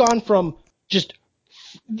 So we've gone from just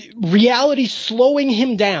reality slowing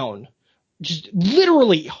him down, just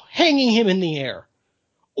literally hanging him in the air,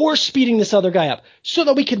 or speeding this other guy up so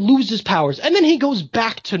that we could lose his powers. And then he goes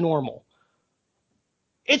back to normal.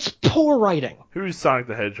 It's poor writing. Who's Sonic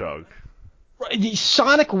the Hedgehog?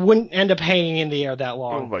 Sonic wouldn't end up hanging in the air that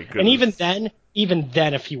long. Oh my goodness. And even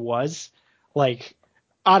then, if he was, like,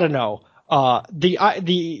 I don't know.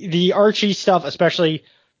 The Archie stuff, especially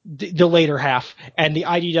the later half, and the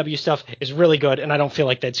IDW stuff is really good, and I don't feel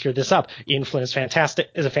like they'd screw this up. Ian Flynn is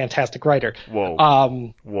a fantastic writer.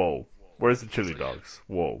 Whoa. Whoa. Where's the chili dogs?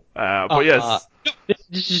 Whoa. But yes.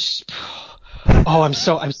 This is. Oh, I'm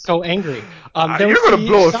so angry. You're going to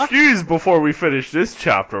blow a fuse before we finish this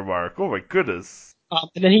chapter, Mark. Oh my goodness.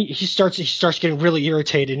 And then he starts getting really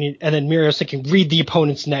irritated, and then Mirio's thinking, read the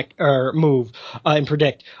opponent's neck or move and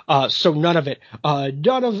predict. So none of it.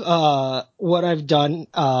 None of what I've done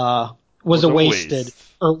was a wasted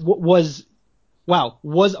or was. Wow,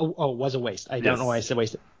 was a waste. I don't know why I said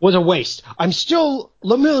wasted. Was a waste. I'm still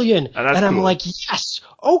Lemillion, and I'm like, yes,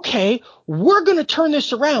 okay, we're gonna turn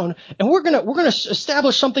this around, and we're gonna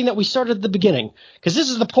establish something that we started at the beginning, because this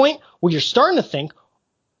is the point where you're starting to think,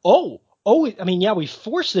 I mean, yeah, we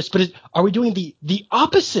forced this, but are we doing the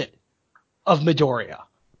opposite of Midoriya?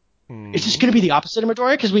 Is this going to be the opposite of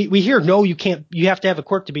Midoriya? Because we hear, no, you can't. You have to have a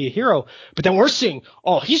quirk to be a hero, but then we're seeing,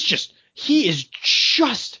 he is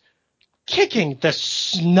just kicking the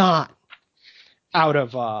snot out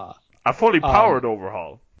of a fully powered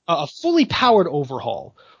overhaul. A fully powered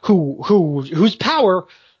overhaul whose power,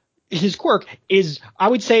 his quirk is, I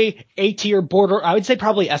would say, A tier border. I would say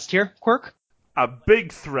probably S tier quirk. A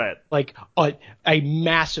big threat. Like a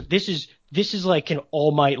massive. This is like an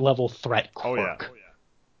All Might level threat quirk.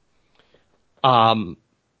 Oh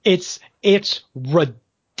yeah. It's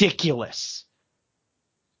ridiculous.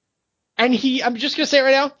 And I'm just gonna say it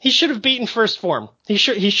right now, he should have beaten first form. He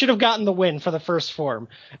should have gotten the win for the first form.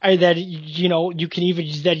 And that, you can even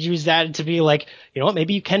use that to be like, you know what,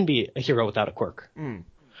 maybe you can be a hero without a quirk. And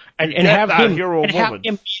have him hero and moment.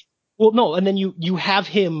 have him and then you have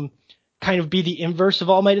him kind of be the inverse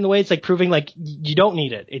of All Might in the way. It's like proving like you don't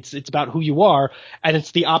need it. It's about who you are, and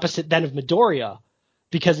it's the opposite then of Midoriya,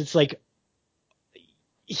 because it's like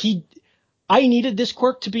I needed this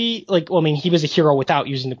quirk to be like, well, I mean, he was a hero without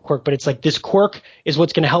using the quirk, but it's like this quirk is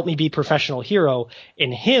what's going to help me be professional hero.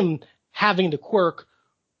 And him having the quirk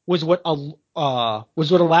was what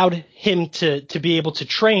allowed him to be able to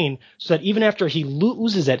train so that even after he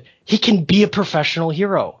loses it, he can be a professional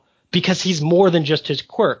hero because he's more than just his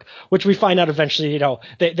quirk, which we find out eventually,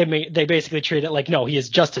 they basically treat it like, no, he is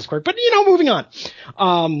just his quirk, but moving on. Yes.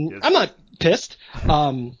 I'm not pissed.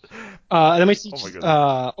 And then we see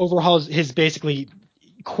Overhaul is basically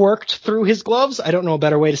quirked through his gloves. I don't know a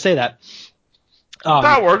better way to say that.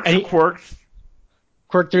 That works.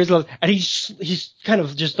 Quirked through his gloves, and he's kind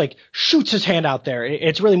of just like shoots his hand out there.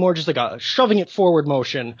 It's really more just like a shoving it forward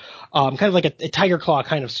motion, kind of like a tiger claw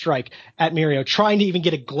kind of strike at Mirio, trying to even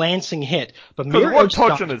get a glancing hit. But Mirio one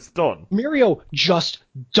touch and it's done. Mirio just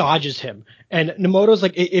dodges him, and Nemoto's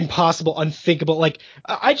like impossible, unthinkable. Like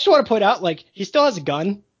I just want to point out, like he still has a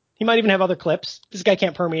gun. He might even have other clips. This guy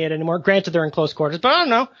can't permeate anymore. Granted, they're in close quarters, but I don't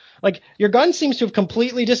know. Like, your gun seems to have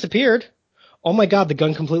completely disappeared. Oh my god, the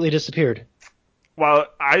gun completely disappeared. Well,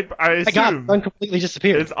 I assume the gun completely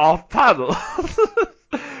disappeared. It's off paddle.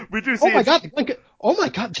 We do see oh my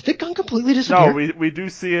god, did the gun completely disappear? No, we do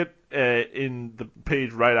see it in the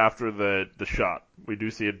page right after the shot. We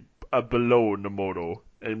do see it below Nemoto.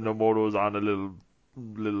 And Nemoto's on a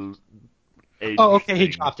little edge. Oh, okay, thing. He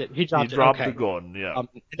dropped it. He dropped the gun, yeah.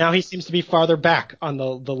 Now he seems to be farther back on the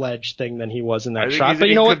ledge thing than he was in that shot. But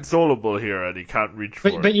you know what? He's inconsolable here, and he can't reach for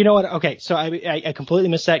it. But you know what? Okay, so I completely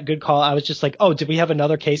missed that. Good call. I was just like, did we have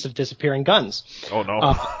another case of disappearing guns? Oh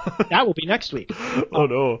no. That will be next week. Oh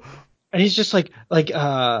no. And he's just like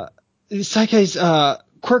Saikai's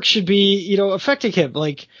quirk should be, affecting him.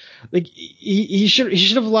 Like he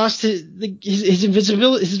should have lost his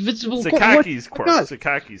invisible Sakaki's quirk.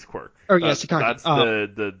 Sakaki's quirk. Oh yeah, Sakaki. That's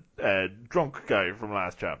the drunk guy from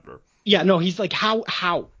last chapter. Yeah, no, he's like, how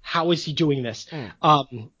is he doing this?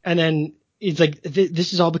 And then it's like,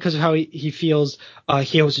 this is all because of how he feels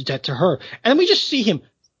he owes a debt to her. And then we just see him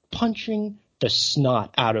punching the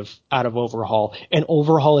snot out of Overhaul, and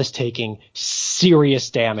Overhaul is taking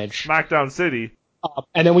serious damage. SmackDown City.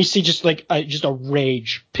 And then we see just a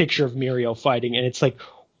rage picture of Mirio fighting, and it's like,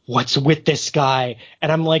 what's with this guy?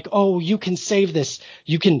 And I'm like, oh, you can save this.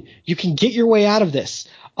 You can get your way out of this.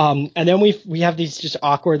 And then we have these just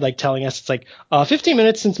awkward, like, telling us it's like 15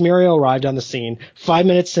 minutes since Mirio arrived on the scene, 5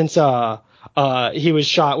 minutes since he was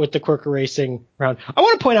shot with the Quirker Racing round. I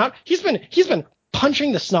want to point out he's been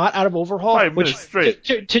punching the snot out of Overhaul, 5 minutes straight.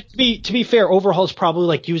 To be fair, Overhaul's probably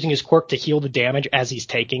like using his quirk to heal the damage as he's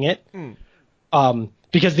taking it.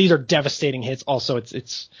 Because these are devastating hits. Also,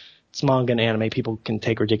 it's manga and anime. People can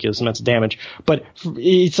take ridiculous amounts of damage, but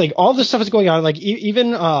it's like all this stuff is going on. Like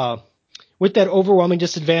even with that overwhelming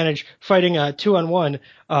disadvantage, fighting 2-on-1,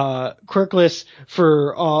 quirkless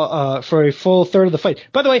for a full third of the fight.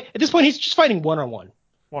 By the way, at this point, he's just fighting 1-on-1.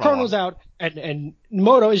 Chrono's out, and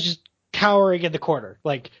Moto is just cowering in the corner,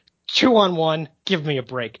 like 2-on-1. Give me a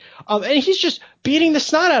break. And he's just beating the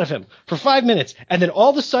snot out of him for 5 minutes, and then all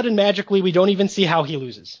of a sudden, magically, we don't even see how he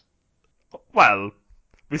loses. Well,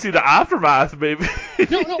 we see the aftermath, maybe.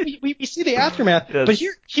 no, we see the aftermath. Yes. But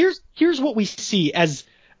here's what we see as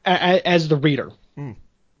the reader.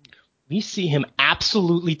 We see him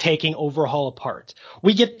absolutely taking Overhaul apart.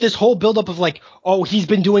 We get this whole buildup of like, oh, he's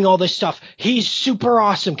been doing all this stuff. He's super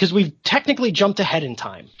awesome because we've technically jumped ahead in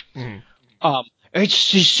time. It's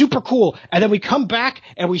super cool. And then we come back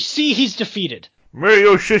and we see he's defeated.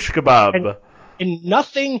 Mirio shish kebab. And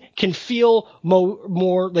nothing can feel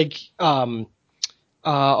more like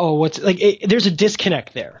there's a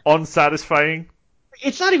disconnect there. Unsatisfying?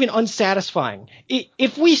 It's not even unsatisfying.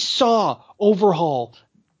 If we saw Overhaul,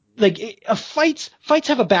 fights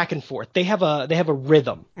have a back and forth. They have a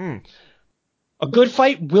rhythm. A good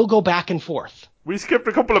fight will go back and forth. We skipped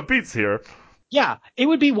a couple of beats here. Yeah, it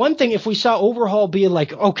would be one thing if we saw Overhaul being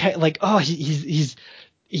like, okay, like, oh, he's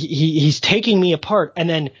taking me apart, and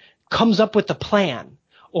then comes up with a plan.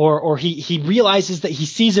 Or he realizes that he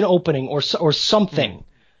sees an opening or something,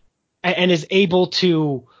 and is able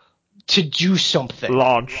to do something.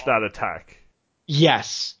 Launch that attack.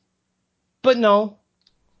 Yes, but no.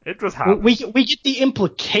 It just happens. We get the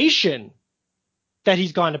implication that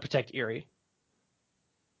he's gone to protect Eri,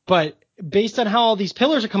 but based on how all these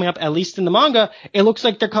pillars are coming up, at least in the manga, it looks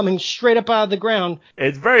like they're coming straight up out of the ground.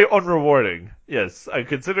 It's very unrewarding. Yes,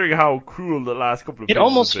 considering how cruel the last couple of. It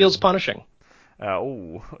almost feels punishing.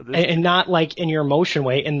 And not like in your emotion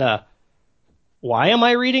way. In the, why am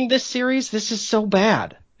I reading this series? This is so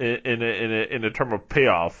bad. In a term of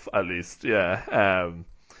payoff, at least, yeah.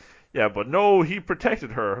 But no, he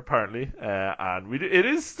protected her apparently, and it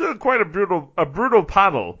is still quite a brutal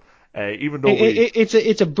panel. Even though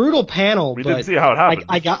it's a brutal panel, we but didn't see how it happened.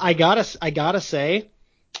 I gotta say,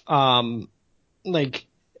 I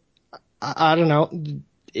don't know.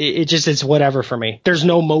 It's whatever for me. There's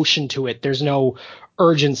no motion to it. There's no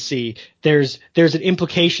urgency. There's an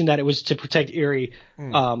implication that it was to protect Eri,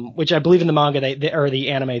 which I believe in the manga or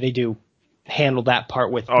the anime they do handle that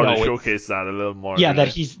part with. They showcase that a little more. Yeah, that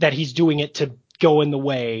he's doing it to go in the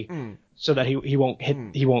way so that he won't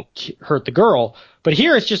hurt the girl. But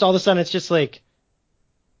here it's just all of a sudden it's just like,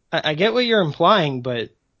 I get what you're implying,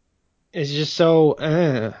 but it's just so.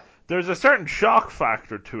 There's a certain shock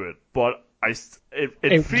factor to it, but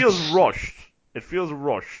it feels rushed. It feels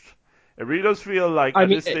rushed. It really does feel like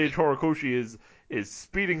this stage Horikoshi is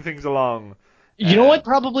speeding things along. You know what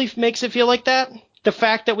probably makes it feel like that? The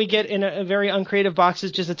fact that we get in a very uncreative box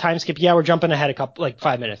is just a time skip. Yeah, we're jumping ahead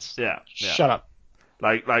 5 minutes. Yeah. Shut up.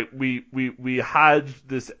 Like we had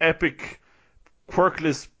this epic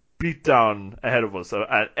quirkless beatdown ahead of us,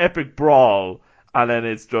 an epic brawl. And then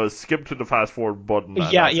it's just skip to the fast forward button.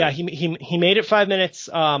 Yeah. He made it 5 minutes.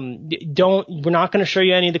 We're not going to show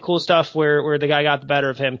you any of the cool stuff where the guy got the better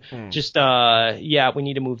of him. Just we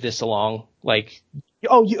need to move this along. Like,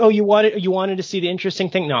 you wanted to see the interesting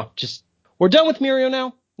thing? No, just we're done with Mirio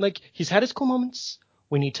now. Like, he's had his cool moments.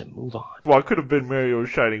 We need to move on. What could have been Mirio's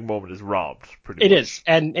shining moment is robbed. Pretty much. It is,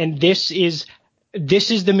 and this is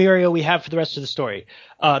the Mirio we have for the rest of the story.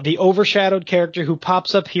 The overshadowed character who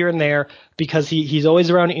pops up here and there because he's always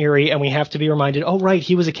around Eri, and we have to be reminded, oh, right,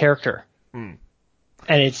 he was a character. And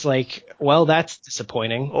it's like, well, that's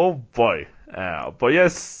disappointing. Oh, boy. But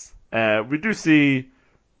yes, we do see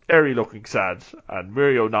Eri looking sad and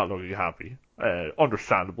Mirio not looking happy.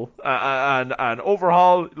 Understandable. And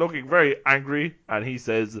Overhaul looking very angry, and he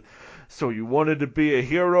says, so you wanted to be a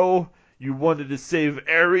hero? You wanted to save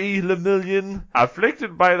Eri, Lemillion?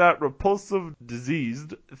 Afflicted by that repulsive disease,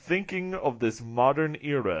 thinking of this modern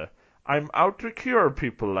era, I'm out to cure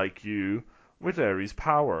people like you with Eri's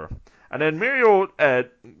power. And then Mirio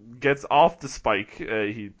gets off the spike.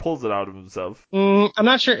 He pulls it out of himself. I'm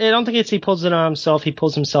not sure. I don't think he pulls it on himself. He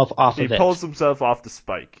pulls himself off of it. He pulls himself off the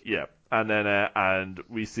spike, yeah. And then and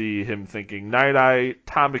we see him thinking Night Eye,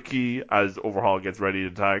 Tamaki, as Overhaul gets ready to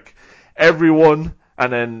attack everyone.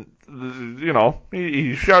 And then,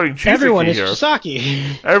 he's shouting Chisaki Everyone is here.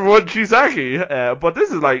 Chisaki. Everyone Chisaki. But this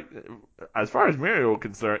is like, as far as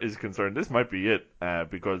Mirio is concerned, this might be it.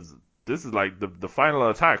 Because this is like the final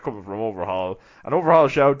attack coming from Overhaul. And Overhaul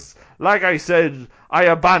shouts, like I said, I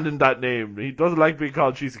abandoned that name. He doesn't like being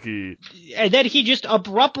called Chisaki. And then he just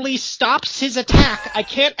abruptly stops his attack. I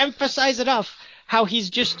can't emphasize enough how he's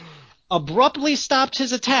just abruptly stopped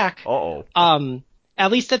his attack. Uh-oh. At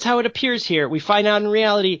least that's how it appears here. We find out in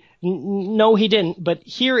reality, no, he didn't. But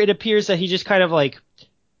here it appears that he just kind of like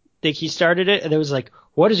he started it, and it was like,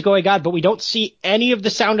 what is going on? But we don't see any of the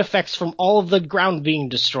sound effects from all of the ground being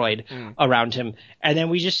destroyed around him. And then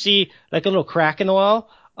we just see like a little crack in the wall.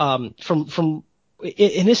 And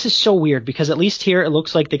this is so weird because at least here it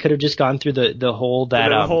looks like they could have just gone through the hole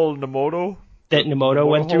that whole Nemoto. That Nemoto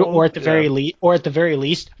went through, or at the very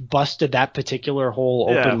least, busted that particular hole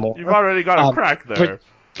open more. You've already got a crack there.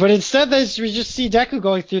 But instead, we just see Deku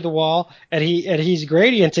going through the wall, and he's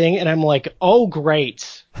gradienting, and I'm like, oh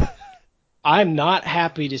great, I'm not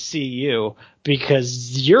happy to see you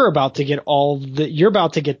because you're about to get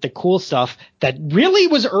the cool stuff that really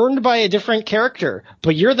was earned by a different character,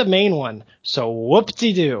 but you're the main one. So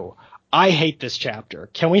whoop-de-doo. I hate this chapter.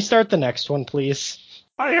 Can we start the next one, please?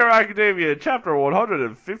 My Hero Academia, Chapter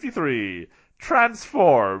 153,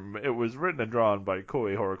 Transform. It was written and drawn by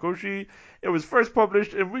Koei Horikoshi. It was first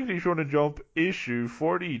published in Weekly Shonen Jump, issue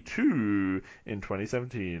 42 in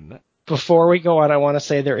 2017. Before we go on, I want to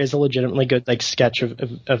say there is a legitimately good sketch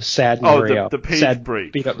of sad Mirio. Oh, the page sad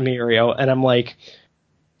break. Beat up Mirio, and I'm like,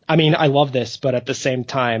 I mean, I love this, but at the same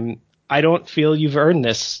time, I don't feel you've earned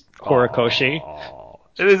this, Horikoshi.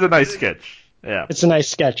 It is a nice sketch. Yeah. It's a nice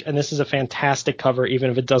sketch, and this is a fantastic cover,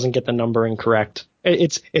 even if it doesn't get the numbering correct.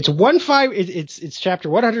 It's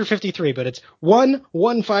chapter 153, but it's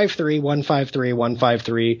 153, 153,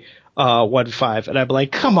 153, 15, and I'm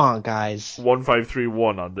like, come on, guys.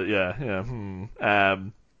 1531 on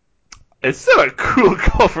the It's still a cool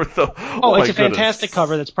cover though. Oh, it's a fantastic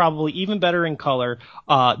cover that's probably even better in color.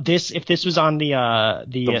 If this was on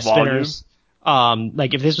the spinners,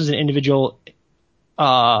 if this was an individual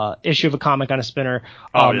issue of a comic on a spinner,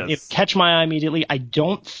 it catch my eye immediately. I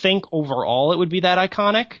don't think overall it would be that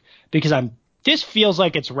iconic because this feels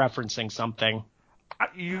like it's referencing something.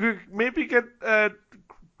 You could maybe get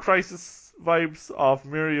Crisis vibes off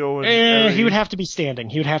Mirio and he would have to be standing.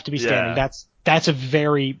 Yeah. That's a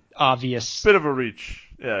very obvious bit of a reach.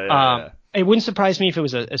 Yeah. It wouldn't surprise me if it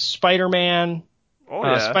was a Spider-Man,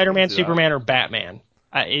 Spider-Man, Superman, or Batman.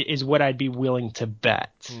 Is what I'd be willing to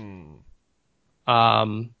bet.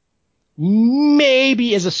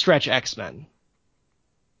 Maybe as a stretch X-Men.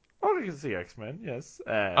 Oh, you can see X-Men, yes.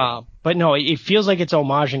 But no, it feels like it's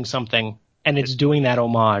homaging something, and it's doing that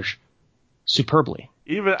homage superbly.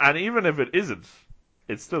 Even if it isn't,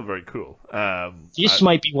 it's still very cool. This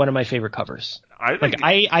might be one of my favorite covers.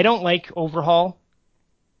 I don't like Overhaul,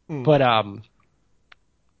 but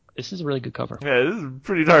this is a really good cover. Yeah, this is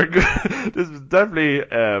pretty darn good. This is definitely,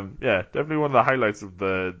 definitely one of the highlights of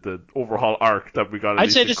the Overhaul arc that we got.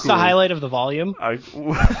 I'd say this is the highlight of the volume.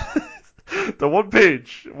 The one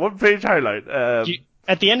page highlight.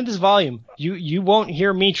 At the end of this volume, you won't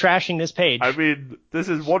hear me trashing this page. I mean, this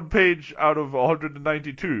is one page out of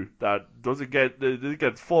 192 that it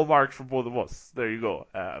gets full marks from both of us. There you go.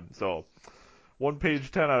 So. One page,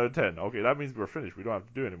 10 out of 10. Okay, that means we're finished. We don't have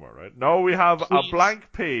to do anymore, right? No, we have a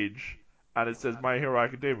blank page, and it says My Hero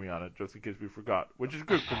Academia on it, just in case we forgot. Which is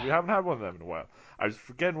good, because we haven't had one of them in a while. I was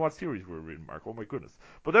forgetting what series we were reading, Mark. Oh my goodness.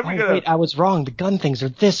 But then wait, I was wrong. The gun things are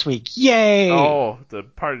this week. Yay! Oh, the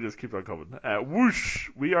party just keeps on coming. Whoosh!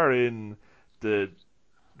 We are in the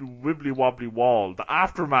Wibbly Wobbly Wall, the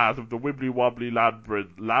aftermath of the Wibbly Wobbly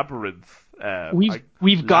Labyrinth.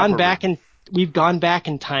 We've gone back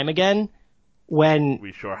in time again. When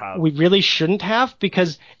we sure have. We really shouldn't have,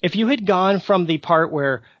 because if you had gone from the part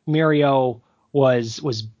where Mirio was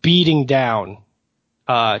beating down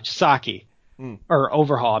Chisaki or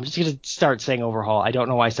Overhaul, I'm just going to start saying Overhaul. I don't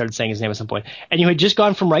know why I started saying his name at some point. And you had just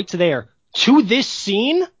gone from right to there to this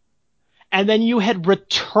scene, and then you had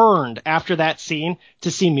returned after that scene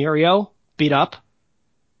to see Mirio beat up.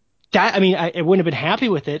 That, I mean, I wouldn't have been happy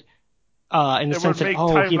with it in the sense that,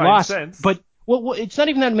 he lost. Sense. But well, it's not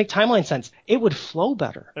even that to make timeline sense. It would flow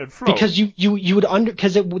better because you would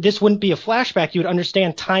this wouldn't be a flashback. You would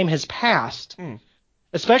understand time has passed,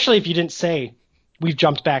 especially if you didn't say we've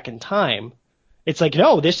jumped back in time. It's like,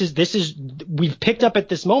 no, this is we've picked up at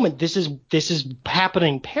this moment. This is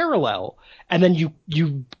happening parallel, and then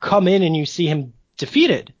you come in and you see him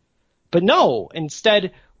defeated. But no,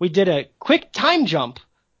 instead we did a quick time jump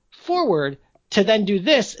forward to then do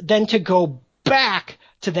this, then to go back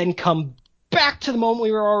to then come back to the moment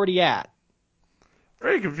we were already at.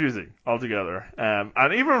 Very confusing altogether.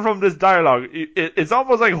 And even from this dialogue, it's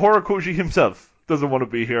almost like Horikoshi himself doesn't want to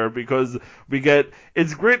be here, because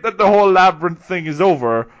it's great that the whole labyrinth thing is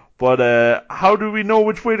over, but how do we know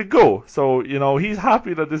which way to go? So, he's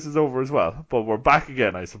happy that this is over as well. But we're back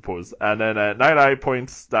again, I suppose. And then Night Eye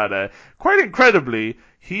points that, quite incredibly,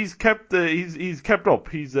 he's kept up.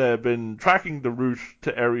 He's been tracking the route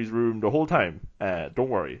to Eri's room the whole time. Don't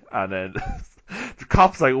worry. And then the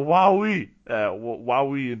cop's like, wowee.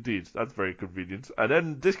 Wowee indeed. That's very convenient. And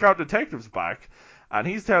then Discount Detective's back, and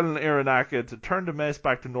he's telling Ironaka to turn the mess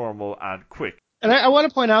back to normal and quick. And I want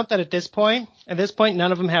to point out that at this point,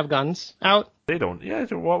 none of them have guns out. They don't. Yeah,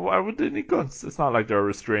 so why would they need guns? It's not like they're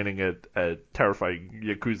restraining a terrifying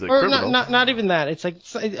Yakuza or criminal. Not even that. It's like,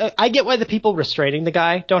 I get why the people restraining the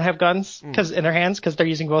guy don't have guns in their hands, because they're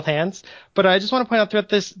using both hands. But I just want to point out throughout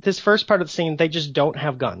this first part of the scene, they just don't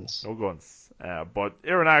have guns. No guns. But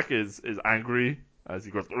Ironaka is angry as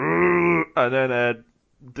he goes, and then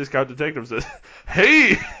Discount Detective says,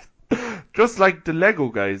 "Hey!" Just like the Lego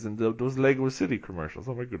guys in those Lego City commercials.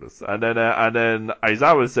 Oh my goodness. And then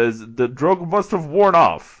Aizawa says the drug must have worn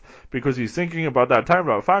off, because he's thinking about that time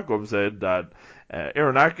about Facom said that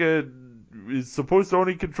Ironaka is supposed to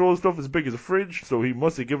only control stuff as big as a fridge, so he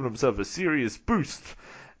must have given himself a serious boost.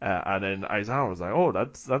 And then Aizawa was like, oh,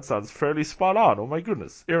 that sounds fairly spot on. Oh my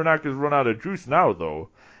goodness. Ironaka's run out of juice now, though.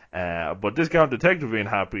 But Discount Detective ain't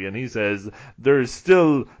happy, and he says there's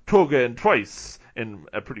still Toga and Twice, in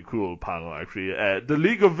a pretty cool panel, actually. The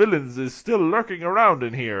League of Villains is still lurking around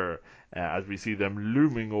in here, as we see them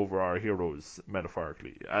looming over our heroes,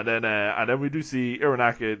 metaphorically. And then we do see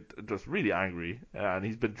Ironaka just really angry, and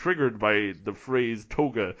he's been triggered by the phrase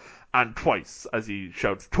Toga and Twice, as he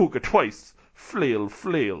shouts, Toga twice, flail,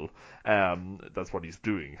 flail. That's what he's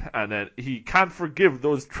doing. And then he can't forgive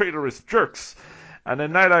those traitorous jerks. And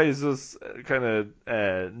then Night Eye is just kind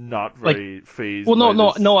of not very phased. Well,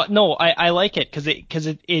 no. I like it because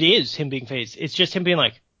it is him being phased. It's just him being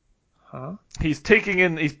like, huh? He's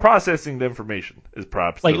processing the information. Is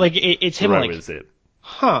perhaps it's him right like, way to say it.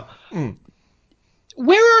 Huh?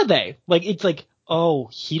 Where are they? Like, it's like, oh,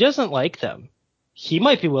 he doesn't like them. He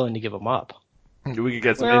might be willing to give them up. We could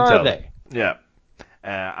get some Where intel. Are they? Yeah.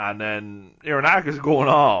 And then Ironaka's going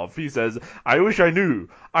off. He says, I wish I knew.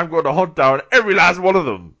 I'm going to hunt down every last one of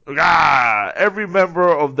them. Every member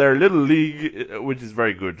of their little league, which is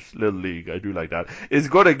very good, little league, I do like that, is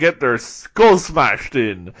going to get their skull smashed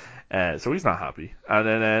in. So he's not happy. And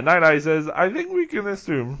then Night Eye says, I think we can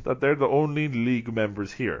assume that they're the only league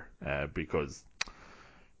members here. Because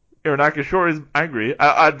Ironaka sure is angry.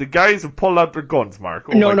 The guys have pulled out their guns, Mark.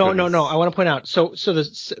 Oh, no. I want to point out. So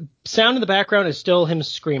the sound in the background is still him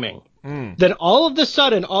screaming. Then all of the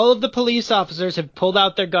sudden, all of the police officers have pulled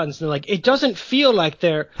out their guns. And they're like, it doesn't feel like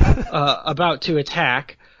they're about to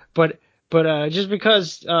attack, but just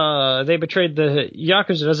because they betrayed the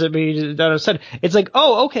Yakuza doesn't mean that I've said. It's like,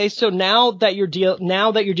 oh, okay. So now that you're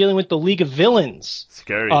dealing with the League of Villains,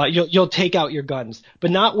 scary. You'll take out your guns,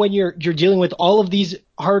 but not when you're dealing with all of these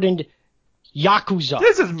hardened Yakuza.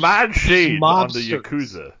 This is mad shade on the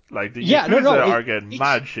Yakuza. Like, the Yakuza are getting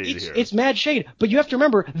mad shade here. It's mad shade, but you have to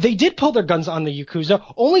remember, they did pull their guns on the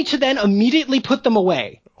Yakuza, only to then immediately put them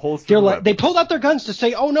away. They pulled out their guns to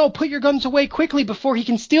say, oh no, put your guns away quickly before he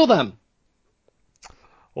can steal them.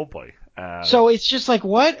 Oh boy. So it's just like,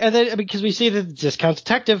 what? And then, because we see the Discount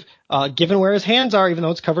Detective, given where his hands are, even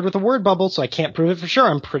though it's covered with a word bubble, so I can't prove it for sure.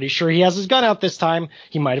 I'm pretty sure he has his gun out this time.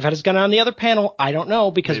 He might have had his gun on the other panel. I don't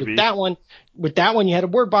know, because maybe. with that one, you had a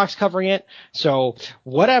word box covering it. So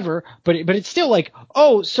whatever. But it's still like,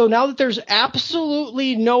 oh, so now that there's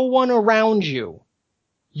absolutely no one around you,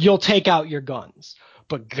 you'll take out your guns.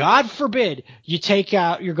 But God forbid you take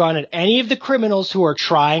out your gun at any of the criminals who are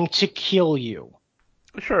trying to kill you.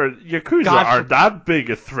 Sure, Yakuza aren't that big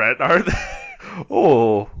a threat, are they?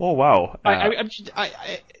 oh wow.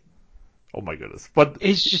 Oh my goodness. But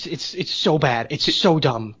it's just, it's so bad. It's so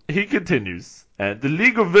dumb. He continues. The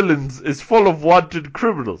League of Villains is full of wanted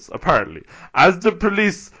criminals, apparently. As the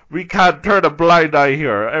police, we can't turn a blind eye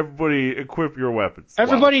here. Everybody equip your weapons.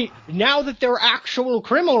 Everybody, now that there are actual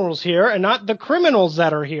criminals here, and not the criminals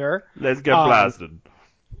that are here. Let's get blasted.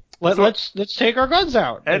 Let's take our guns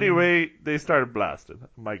out. Anyway, they started blasting.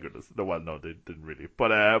 My goodness. No, they didn't really.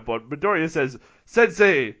 But Midoriya says,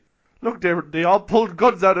 Sensei, Look, they all pulled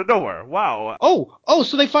guns out of nowhere. Wow. Oh,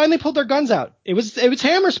 so they finally pulled their guns out. It was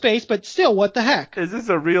Hammer Space, but still, what the heck? Is this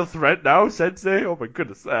a real threat now, Sensei? Oh my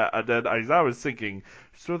goodness. And then I was thinking,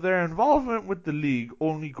 so their involvement with the League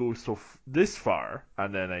only goes this far.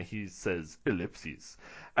 And then he says ellipses.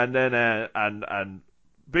 And then, and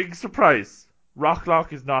big surprise,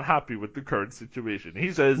 Rocklock is not happy with the current situation.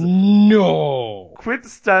 He says, No. quit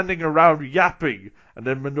standing around yapping. And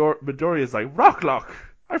then Midoriya's like, Rocklock,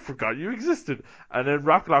 I forgot you existed. And then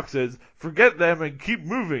Rocklock says, forget them and keep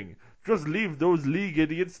moving. Just leave those League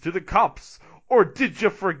idiots to the cops. Or did you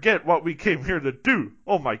forget what we came here to do?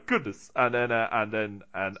 Oh my goodness! And then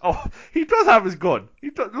he does have his gun.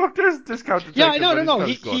 Look, there's Discount Detective. Yeah, no.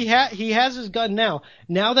 He has his gun now.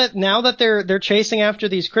 Now that they're chasing after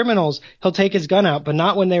these criminals, he'll take his gun out, but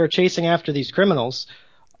not when they were chasing after these criminals.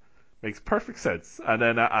 Makes perfect sense. And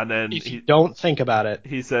then if you don't think about it,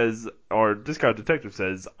 he says, or Discount Detective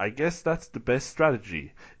says, I guess that's the best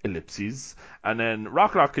strategy. Ellipses. And then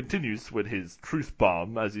Rocklock continues with his truth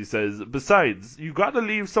bomb as he says, besides, you gotta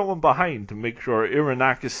leave someone behind to make sure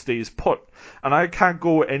Ironakis stays put. And I can't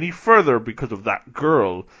go any further because of that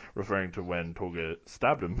girl, referring to when Toga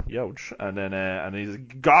stabbed him. Youch. And then, and he's,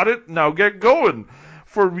 got it? Now get going!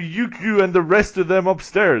 For Ryukyu and the rest of them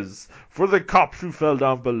upstairs, for the cops who fell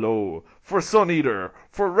down below, for Sun Eater,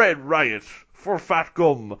 for Red Riot, for Fat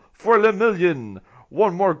Gum, for Lemillion.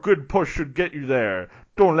 One more good push should get you there.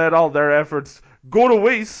 Don't let all their efforts go to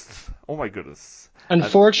waste. Oh my goodness.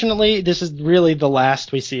 Unfortunately, this is really the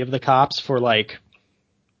last we see of the cops for like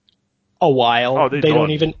a while. Oh, they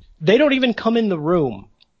don't even come in the room.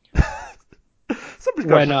 Somebody's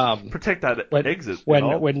got to protect that exit.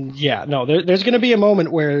 There's going to be a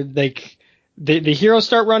moment where the heroes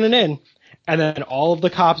start running in, and then all of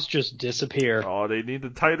the cops just disappear. Oh, they need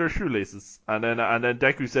to tie their shoelaces. And then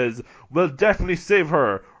Deku says, we'll definitely save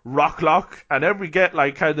her, Rocklock. And then we get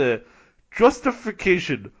like kind of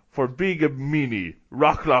justification for being a meanie,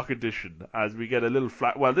 Rocklock edition, as we get a little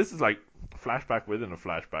well, this is like flashback within a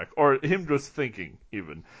flashback, or him just thinking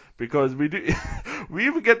even, because we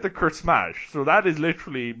even get the Kurt Smash, so that is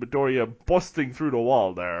literally Midoriya busting through the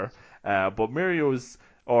wall there, but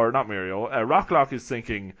Rocklock is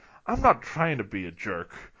thinking, I'm not trying to be a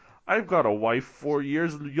jerk. I've got a wife 4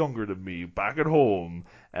 years younger than me back at home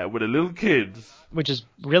with a little kid, which is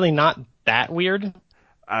really not that weird.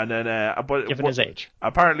 And then, given his age,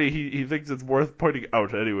 apparently he thinks it's worth pointing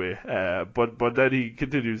out anyway. But then he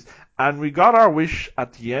continues, and we got our wish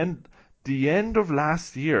at the end of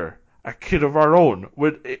last year. A kid of our own,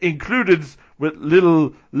 included with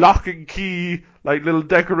little lock and key, like little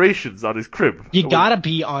decorations on his crib. You gotta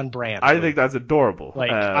be on brand. I think that's adorable.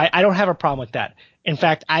 Like I don't have a problem with that. In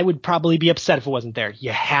fact, I would probably be upset if it wasn't there.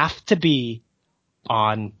 You have to be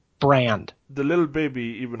on brand. The little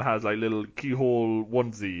baby even has like little keyhole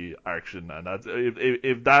onesie action, and that's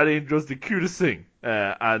if that ain't just the cutest thing.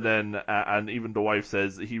 And even the wife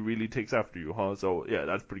says he really takes after you, huh? So yeah,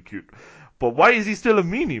 that's pretty cute. But why is he still a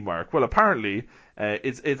meanie, Mark? Well, apparently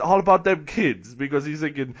it's all about them kids, because he's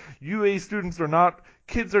thinking UA students are not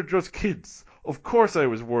kids, are just kids. Of course I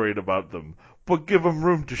was worried about them, but give them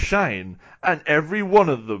room to shine, and every one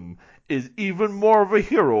of them is even more of a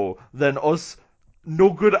hero than us.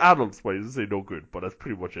 No good adults. Well, he doesn't say no good, but that's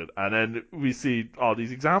pretty much it. And then we see all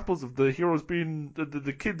these examples of the heroes being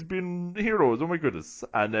the kids being heroes. Oh my goodness!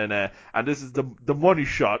 And then and this is the money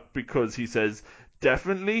shot, because he says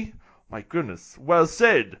definitely. My goodness, well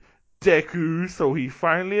said, Deku. So he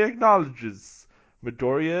finally acknowledges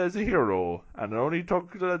Midoriya as a hero, and it only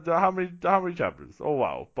took how many chapters? Oh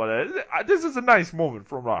wow! But this is a nice moment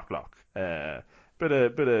from Rocklock. Bit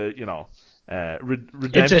of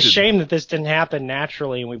redemption. It's a shame that this didn't happen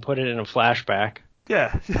naturally and we put it in a flashback.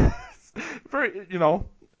 Yeah. Very,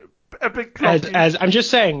 a bit clunky. As I'm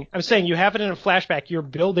saying you have it in a flashback, you're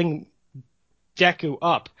building Deku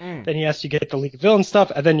up. Then he has to get the League of Villains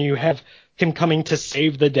stuff, and then you have him coming to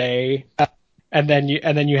save the day, and then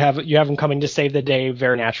you have him coming to save the day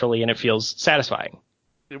very naturally, and it feels satisfying.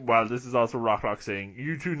 Well, this is also Rocklock saying,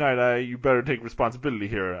 you too, Night Eye, you better take responsibility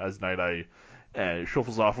here, as Night Eye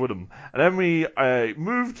shuffles off with him. And then we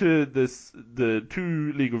move to the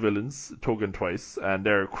two League of Villains, Toga and Twice, and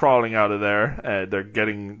they're crawling out of there. They're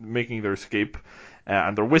making their escape,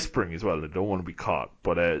 and they're whispering as well. They don't want to be caught.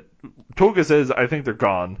 But Toga says, I think they're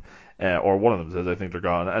gone. Or one of them says, I think they're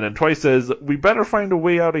gone. And then Twice says, we better find a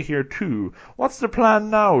way out of here too. What's the plan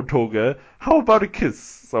now, Toga? How about a kiss?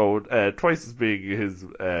 So Twice is being his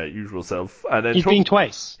usual self. And then he's being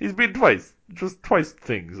Twice. He's being Twice. Just Twice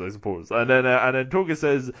things, I suppose. And then Toga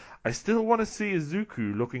says, I still want to see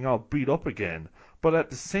Izuku looking all beat up again. But at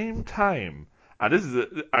the same time, And this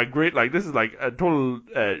is a great, like, this is like a total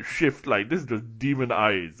shift. Like, this is just demon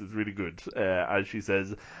eyes. It's really good. As she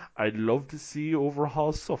says, I'd love to see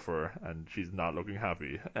Overhaul suffer, and she's not looking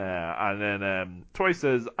happy. And then Twice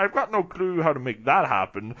says, I've got no clue how to make that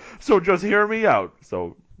happen, so just hear me out.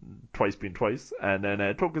 So Twice being Twice, and then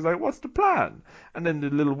Toka's like, what's the plan? And then the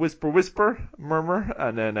little whisper, murmur,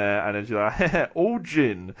 and then she's like, oh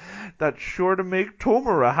Jin, that's sure to make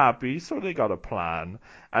Tomura happy, so they got a plan.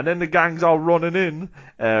 And then the gang's all running in,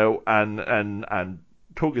 and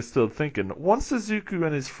Toga's still thinking, once Izuku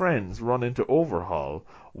and his friends run into Overhaul,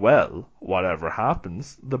 well, whatever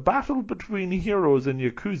happens, the battle between heroes and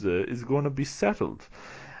Yakuza is going to be settled.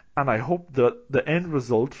 And I hope that the end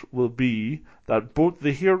result will be that both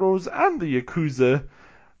the heroes and the Yakuza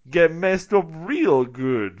get messed up real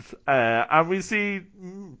good. And we see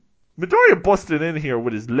Midoriya busting in here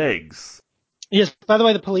with his legs. Yes. By the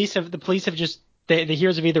way, the police have just the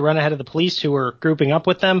heroes have either run ahead of the police who were grouping up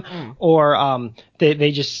with them, or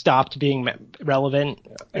they just stopped being relevant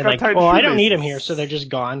and like, oh, I don't need him here, so they're just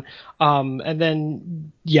gone. And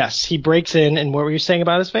then yes, he breaks in, and what were you saying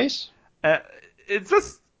about his face? It's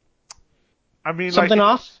just, I mean, something like,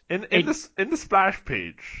 off in the splash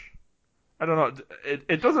page. I don't know.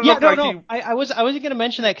 It doesn't look like I wasn't going to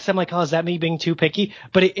mention that because I'm like, oh, is that me being too picky?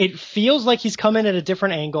 But it feels like he's come in at a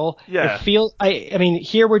different angle. Yeah. I mean,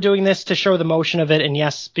 here we're doing this to show the motion of it, and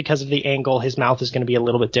yes, because of the angle, his mouth is going to be a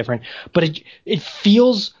little bit different. But it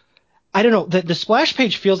feels, I don't know, the splash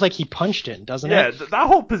page feels like he punched in, doesn't it? Yeah, that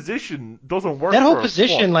whole position doesn't work. That whole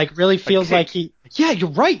position like really feels like he. Yeah, you're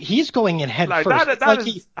right. He's going in head like first. That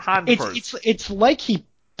is hand first. It's like he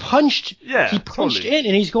punched. Yeah, he punched totally. in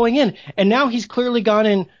and he's going in, and now he's clearly gone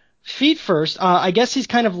in feet first. I guess he's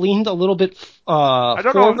kind of leaned a little bit I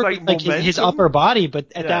don't forward, know if it's like his upper body,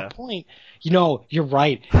 but at that point, you're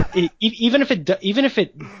right. Even if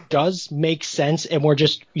it does make sense, and we're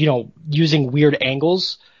just using weird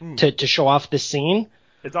angles to show off the scene,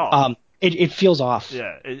 it's off. It feels off.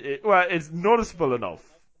 Yeah, well, it's noticeable enough.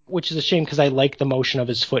 Which is a shame because I like the motion of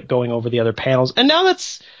his foot going over the other panels, and now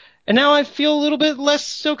I feel a little bit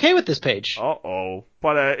less okay with this page.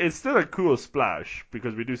 But it's still a cool splash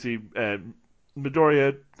because we do see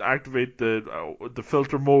Midoriya activate the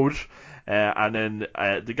filter mode, and then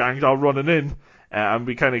the gang's all running in, and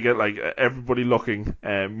we kind of get like everybody looking,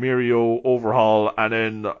 Mirio, Overhaul, and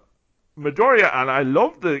then Midoriya, and I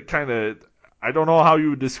love the kind of, I don't know how you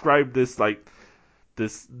would describe this, like,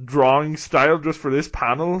 this drawing style just for this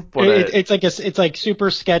panel, but it's like super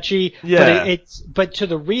sketchy. Yeah. But to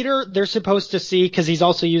the reader, they're supposed to see, because he's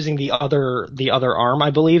also using the other arm, I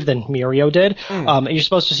believe, than Mirio did. And you're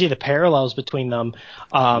supposed to see the parallels between them.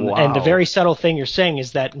 Wow. And the very subtle thing you're saying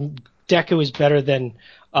is that Deku is better than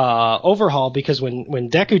Overhaul, because when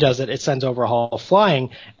Deku does it, it sends Overhaul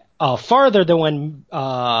flying farther than when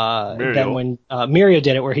Mirio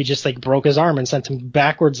did it, where he just like broke his arm and sent him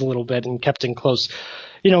backwards a little bit and kept him close,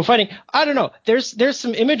 fighting. I don't know. There's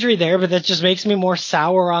some imagery there, but that just makes me more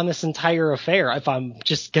sour on this entire affair, if I'm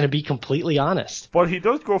just gonna be completely honest. But he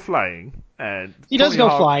does go flying, and he does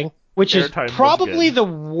go flying, which is probably the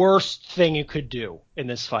worst thing you could do in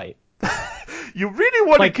this fight. You really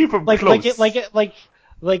want to keep him close.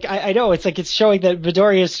 Like I know it's like it's showing that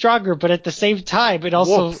Midoriya is stronger, but at the same time it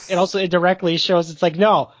also indirectly shows it's like,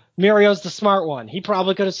 no, Mirio's the smart one. He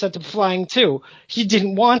probably could have sent him flying too. He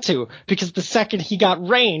didn't want to, because the second he got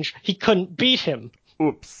range, he couldn't beat him.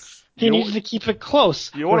 Oops. He needed to keep it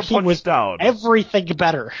close. You want to punch down. Everything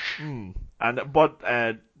better.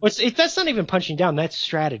 That's not even punching down. That's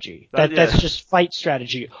strategy. That's just fight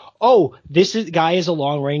strategy. Oh, guy is a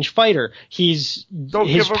long range fighter. His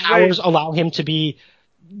powers allow him to be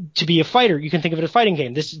a fighter. You can think of it as a fighting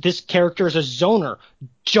game. This character is a zoner.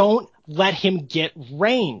 Don't let him get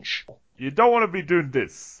range. You don't want to be doing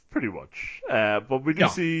this, pretty much. But we do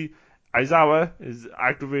see Aizawa has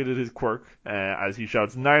activated his quirk as he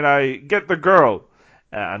shouts, Night Eye, get the girl!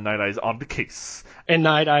 And Night Eye's on the case. And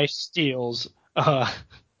Night Eye steals...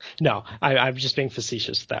 No, I'm just being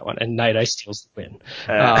facetious with that one. And Night Eye steals the win.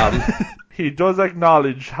 He does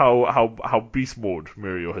acknowledge how beast mode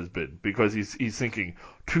Mirio has been, because he's thinking,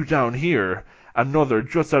 2 down here, another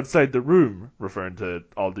just outside the room, referring to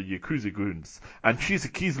all the Yakuza goons, and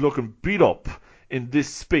Shizuki's looking beat up in this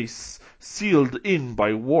space, sealed in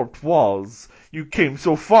by warped walls. You came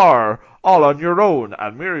so far, all on your own.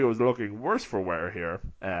 And Mirio's looking worse for wear here,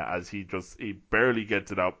 as he barely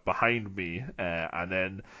gets it out behind me, and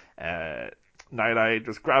then Night Eye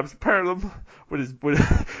just grabs a pair of them with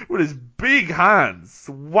his big hands.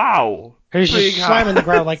 Wow! He's just slamming the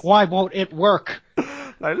ground like, why won't it work?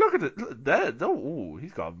 Like, look at it. That, ooh,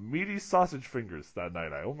 he's got meaty sausage fingers, that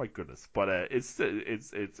Night Eye. Oh my goodness. But it's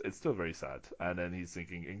still very sad. And then he's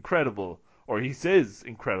thinking, incredible, or he says,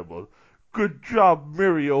 incredible. Good job,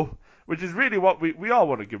 Mirio. Which is really what we all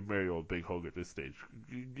want to give Mirio a big hug at this stage.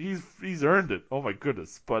 He's earned it. Oh my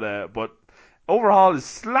goodness. But Overhaul is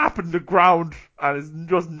slapping the ground and is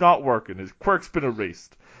just not working. His quirk's been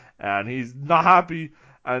erased, and he's not happy.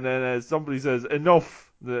 And then somebody says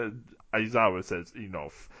enough. Aizawa says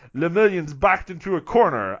enough. Lemillion's backed into a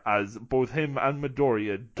corner as both him and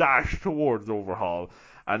Midoriya dash towards Overhaul,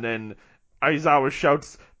 and then Aizawa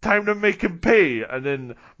shouts, "Time to make him pay!" And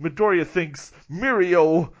then Midoriya thinks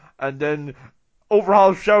Mirio, and then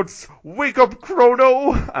Overhaul shouts, "Wake up,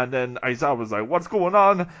 Chrono!" And then Aizawa's like, "What's going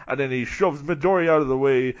on?" And then he shoves Midori out of the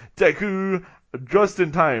way, Deku, just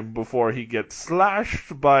in time before he gets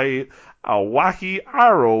slashed by a wacky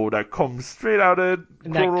arrow that comes straight out of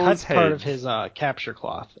And that Chrono's cuts head. part of his capture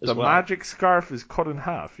cloth as The well. magic scarf is cut in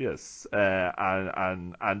half, yes.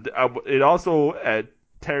 And it also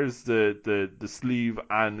tears the sleeve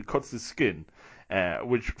and cuts the skin,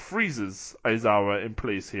 which freezes Aizawa in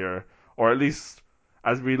place here, or at least,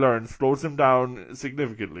 as we learn, slows him down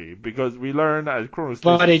significantly, because we learn as Chronos.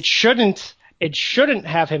 But it shouldn't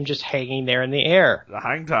have him just hanging there in the air. The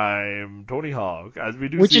hang time, Tony Hawk, as we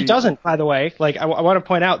do Which see. it doesn't, by the way. Like, I want to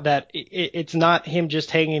point out that it's not him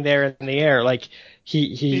just hanging there in the air. Like,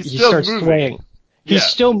 he starts moving. swaying. He's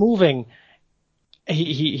still moving.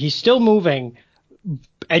 He's still moving,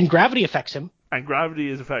 and gravity affects him. And gravity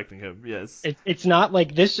is affecting him, yes. It's not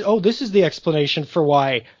like this, this is the explanation for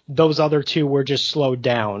why those other two were just slowed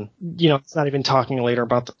down. You know, it's not even talking later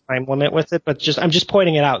about the time limit with it, but I'm just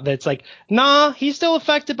pointing it out that it's like, nah, he's still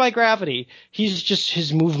affected by gravity.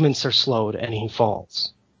 His movements are slowed and he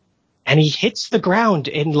falls. And he hits the ground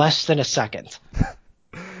in less than a second.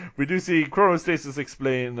 We do see Chronostasis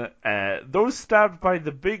explain, those stabbed by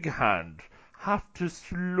the big hand have to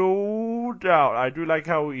slow down. I do like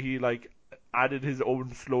how he, added his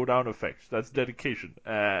own slow down effect. That's dedication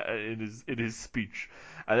in his speech.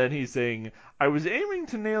 And then he's saying, "I was aiming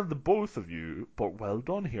to nail the both of you, but well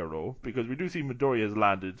done, hero." Because we do see Midoriya has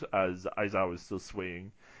landed as Aizawa is still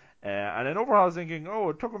swaying. And then Overhaul's thinking, "Oh,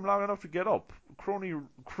 it took him long enough to get up. Chrono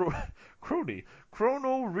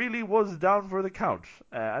really was down for the count."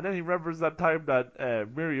 And then he remembers that time that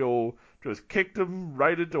Mirio just kicked him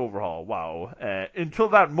right into Overhaul. Wow. Until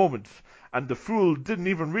that moment. And the fool didn't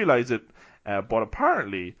even realize it. But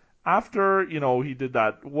apparently, after, he did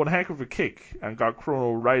that one heck of a kick and got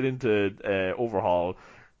Chrono right into Overhaul,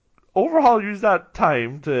 Overhaul used that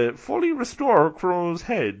time to fully restore Chrono's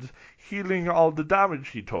head, healing all the damage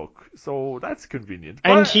he took. So that's convenient.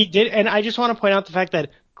 And he did, and I just want to point out the fact that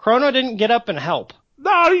Chrono didn't get up and help.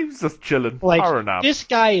 No, he was just chilling. Power nap. This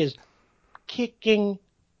guy is kicking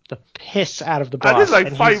the piss out of the boss. And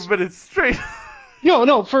it's 5 minutes straight.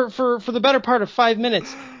 No, for the better part of 5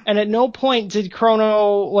 minutes. And at no point did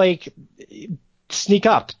Chrono, sneak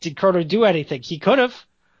up. Did Chrono do anything? He could have.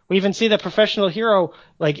 We even see that professional hero,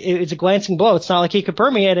 it's a glancing blow. It's not like he could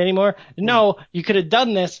permeate anymore. No, you could have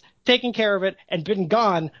done this, taken care of it, and been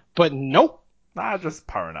gone, but nope. Nah, just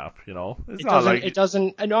powering up, It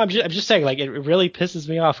doesn't, no, I'm just saying, it really pisses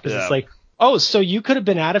me off, because it's oh, so you could have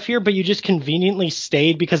been out of here, but you just conveniently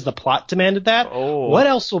stayed because the plot demanded that? Oh. What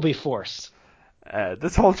else will be forced?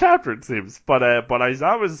 This whole chapter, it seems. But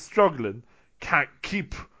Aizawa's struggling. Can't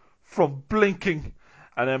keep from blinking.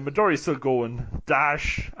 And then Midoriya's still going.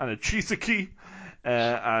 Dash and a Chisaki.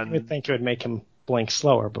 I would think it would make him blink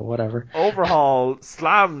slower, but whatever. Overhaul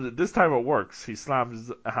slams. This time it works. He slams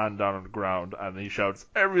his hand down on the ground and he shouts,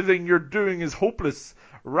 "Everything you're doing is hopeless,"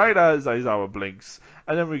 right as Aizawa blinks.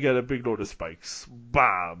 And then we get a big load of spikes.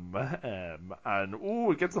 Bam! And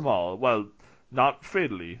it gets them all. Well, not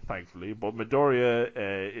fatally, thankfully, but Midoriya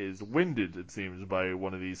is winded, it seems, by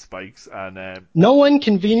one of these spikes, and no one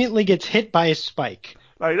conveniently gets hit by a spike.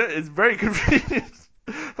 It's very convenient.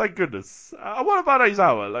 Thank goodness. What about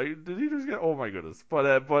Aizawa? Did he just get? Oh my goodness!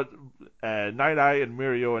 But Night Eye and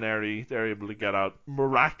Mirio and Eri, they're able to get out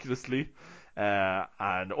miraculously,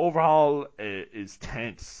 and Overhaul is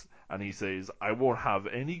tense. And he says, "I won't have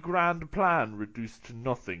any grand plan reduced to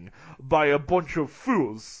nothing by a bunch of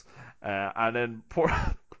fools." And then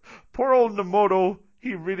poor old Nemoto,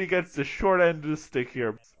 he really gets the short end of the stick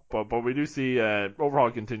here. But we do see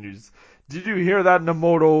Overhaul continues. "Did you hear that,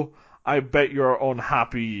 Nemoto? I bet you're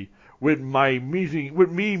unhappy with me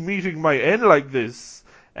meeting my end like this."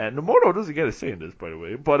 And Nemoto doesn't get a say in this, by the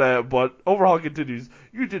way. But Overhaul continues.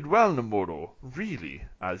 "You did well, Nemoto. Really,"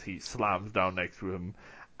 as he slams down next to him.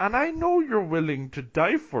 "And I know you're willing to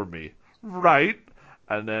die for me, right?"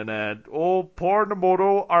 And then, poor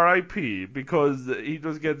Namoto, R.I.P. because he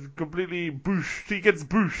just gets completely booshed. He gets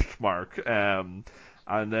booshed, Mark. And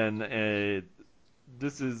then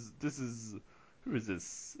this is who is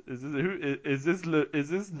this? Is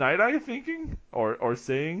this Night Eye thinking or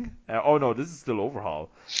saying? Oh no, this is still Overhaul.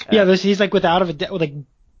 Yeah, he's like, without a doubt, like,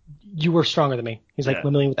 you were stronger than me. He's like, Yeah.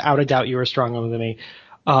 Lemillion, without a doubt, you were stronger than me.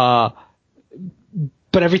 But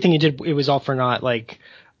everything he did, it was all for naught. Like,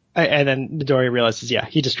 and then Midoriya realizes, yeah,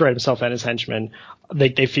 he destroyed himself and his henchmen.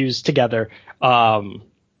 They fused together.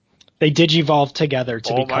 They digivolved together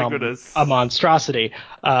to become a monstrosity.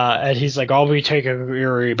 And he's like, I'll be taking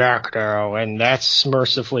Yuri back now, and that's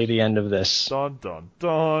mercifully the end of this. Dun dun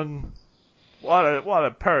dun. What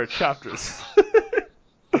a pair of chapters.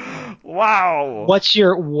 Wow. What's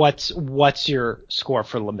your score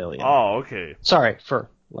for Lemillion? Oh, okay. Sorry, for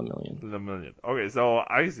Lemillion. Lemillion. Okay, so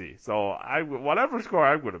I see. So whatever score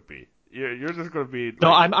I'm gonna be, you're just gonna be. Like,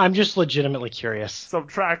 No, I'm just legitimately curious.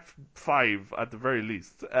 Subtract 5 at the very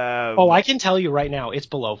least. I can tell you right now, it's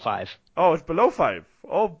below 5. Oh, it's below 5.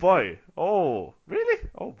 Oh boy. Oh, really?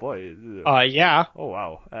 Oh boy. Yeah. Oh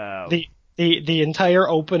wow. The entire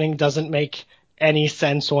opening doesn't make any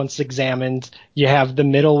sense once examined. You have the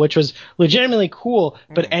middle, which was legitimately cool,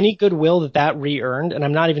 but any goodwill that re-earned, and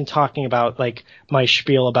I'm not even talking about like my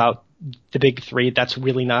spiel about the big three, that's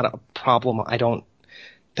really not a problem.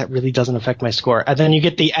 That really doesn't affect my score. And then you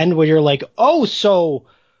get the end where you're like, oh, so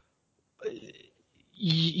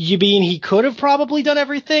you mean he could have probably done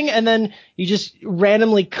everything? And then you just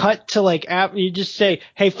randomly cut to like, you just say,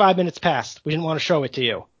 hey, 5 minutes passed. We didn't want to show it to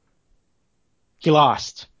you. He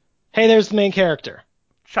lost. Hey, there's the main character.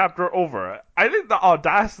 Chapter over. I think the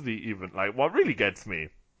audacity even, like, what really gets me.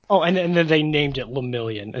 Oh, and then they named it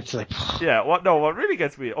Lemillion. It's like... Yeah, what really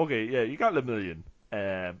gets me, okay, yeah, you got Lemillion.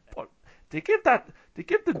 But they give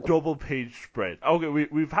the double page spread. Okay,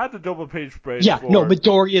 we've had the double page spread. Yeah, no,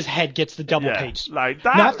 Midoriya's head gets the double page. Like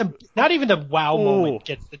that. Not even the wow moment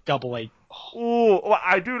gets the double A. Oh, well,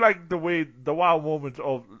 I do like the way the wow moment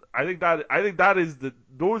of. I think that is the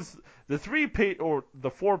 3-page or the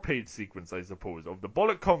 4-page sequence, I suppose, of the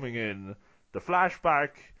bullet coming in, the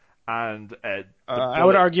flashback, and I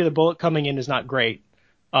would argue the bullet coming in is not great.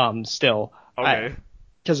 Still. Okay.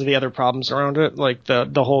 Because of the other problems around it, like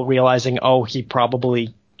the whole realizing, oh, he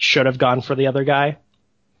probably should have gone for the other guy.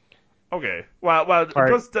 Okay. Well,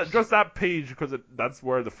 just that page because that's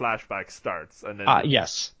where the flashback starts, and then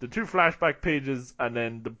yes, the 2 flashback pages, and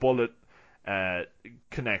then the bullet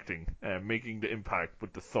connecting, making the impact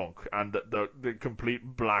with the thunk and the complete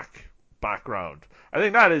black background. I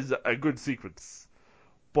think that is a good sequence,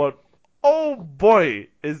 but oh boy,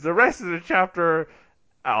 is the rest of the chapter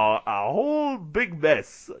a whole big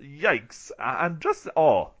mess. Yikes. And just,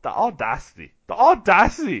 the audacity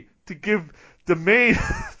to give the main...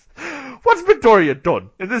 What's Midoriya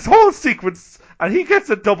done in this whole sequence? And he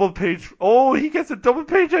gets a double page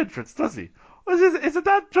entrance, does he? Isn't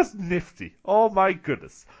that just nifty? Oh my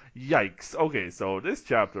goodness. Yikes. Okay, so this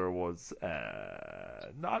chapter was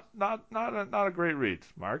not a great read,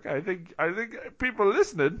 Mark. I think people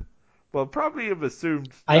listening will probably have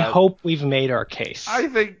assumed. I hope we've made our case. I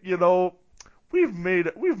think we've made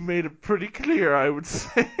it pretty clear. I would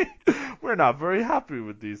say we're not very happy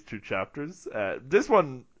with these 2 chapters. This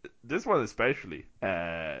one especially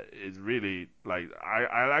is really like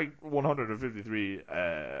I like 153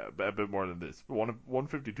 a bit more than this.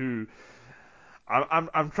 152.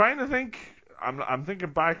 I'm trying to think. I'm thinking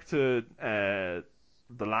back to the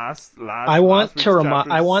last. I want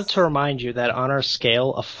to remind you that on our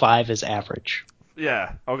scale, a 5 is average.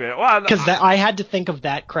 Yeah. Okay. Well, because I had to think of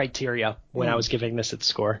that criteria when I was giving this its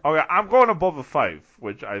score. Okay, I'm going above a 5,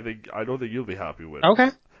 which I don't think you'll be happy with. Okay.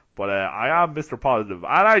 But I am Mr. Positive,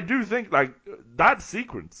 and I do think like that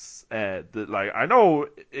sequence. I know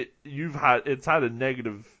it's had a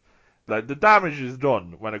negative. Like the damage is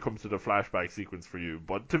done when it comes to the flashback sequence for you,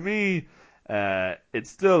 but to me, I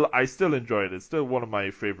still enjoy it. It's still one of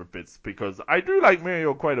my favorite bits because I do like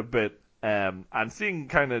Mirio quite a bit. And seeing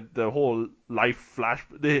kind of the whole life flash,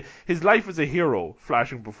 his life as a hero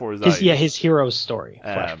flashing before his eyes. Yeah, his hero story.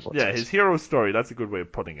 His hero story. That's a good way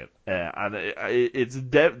of putting it. And it's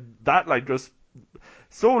that like just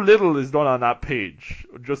so little is done on that page.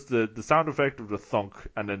 Just the sound effect of the thunk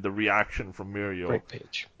and then the reaction from Mirio. Great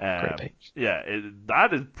page. Great page. Yeah,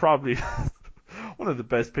 that is probably one of the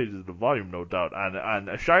best pages of the volume, no doubt, and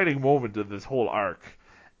a shining moment in this whole arc.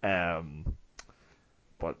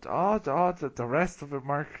 But the rest of it,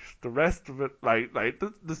 Mark, the rest of it, like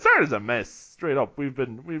the start is a mess. Straight up, we've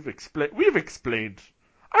explained.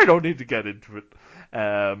 I don't need to get into it.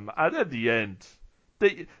 And at the end,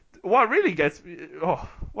 what really gets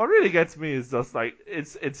me, is just like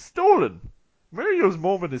it's stolen. Mario's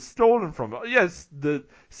moment is stolen from it. Yes, the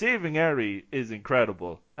saving Eri is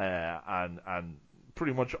incredible, and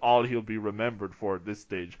pretty much all he'll be remembered for at this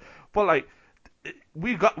stage. But like,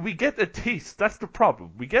 we get a taste. That's the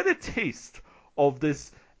problem. We get a taste of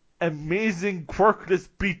this amazing quirkless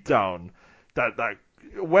beatdown that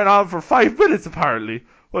went on for 5 minutes apparently.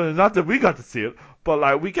 Well, not that we got to see it, but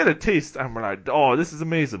like we get a taste and we're like, oh, this is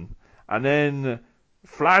amazing. And then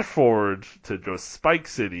flash forward to just Spike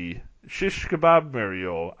City, shish kebab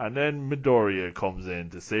Mario, and then Midoriya comes in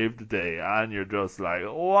to save the day, and you're just like,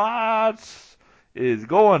 what is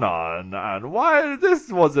going on? And why this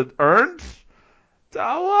wasn't earned?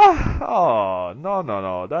 Oh,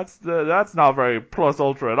 no. That's not very plus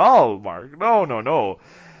ultra at all, Mark. No.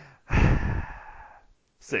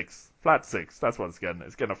 6. Flat 6. That's what it's getting.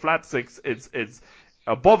 It's getting a flat 6. It's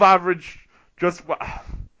above average. Just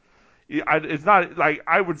it's not like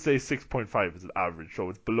I would say 6.5 is an average, so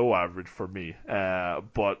it's below average for me.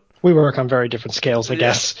 But we work on very different scales, I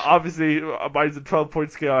guess. Obviously, mine's a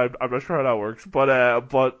 12-point scale. I'm not sure how that works,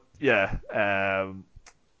 but yeah,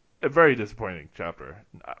 a very disappointing chapter,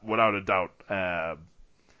 without a doubt.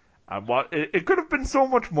 And what it could have been so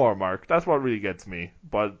much more, Mark. That's what really gets me.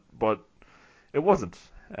 But it wasn't,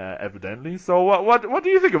 evidently. So what do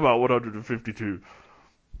you think about 152?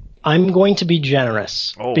 I'm going to be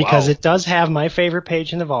generous because wow. It does have my favorite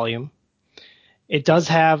page in the volume. It does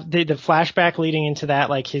have the flashback leading into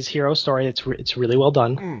that, like his hero story. It's really well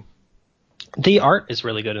done. The art is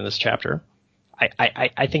really good in this chapter.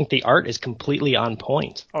 I think the art is completely on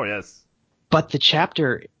point. Oh yes. But the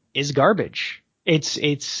chapter is garbage.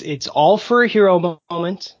 It's all for a hero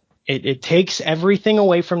moment. It takes everything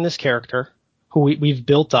away from this character who we've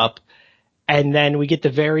built up, and then we get the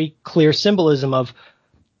very clear symbolism of,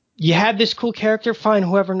 you had this cool character, fine,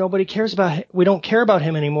 whoever, nobody cares about, we don't care about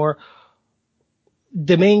him anymore.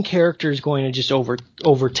 The main character is going to just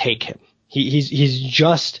overtake him. He's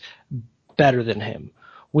just better than him.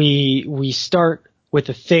 We start with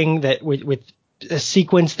a thing that with a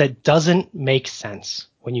sequence that doesn't make sense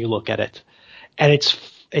when you look at it, and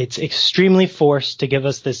it's extremely forced to give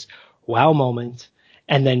us this wow moment.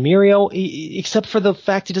 And then Mirio, except for the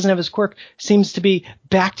fact he doesn't have his quirk, seems to be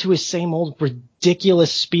back to his same old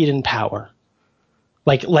ridiculous speed and power.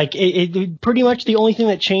 Like it pretty much the only thing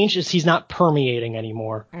that changed is he's not permeating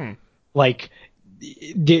anymore. Like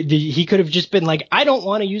he could have just been like, I don't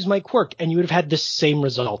want to use my quirk, and you would have had the same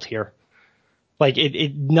result here. Like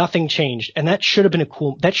nothing changed, and that should have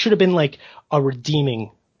been like a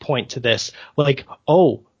redeeming point to this. Like,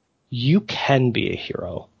 oh, you can be a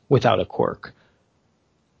hero without a quirk.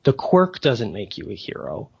 The quirk doesn't make you a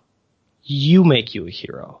hero. You make you a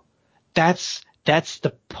hero. That's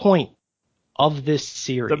the point of this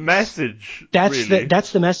series. The message. That's really.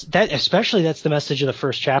 That's the especially that's the message of the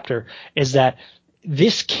first chapter, is that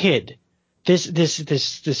this kid, this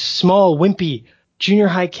small wimpy junior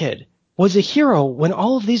high kid, was a hero when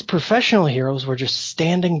all of these professional heroes were just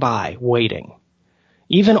standing by waiting.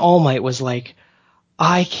 Even All Might was like,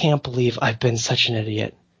 I can't believe I've been such an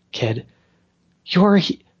idiot, kid.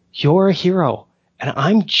 You're a hero, and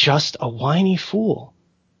I'm just a whiny fool.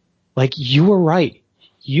 Like, you were right.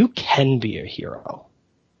 You can be a hero.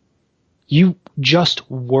 You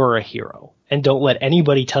just were a hero, and don't let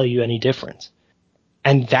anybody tell you any different.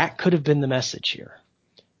 And that could have been the message here.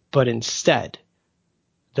 But instead,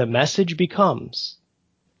 the message becomes,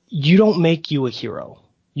 you don't make you a hero.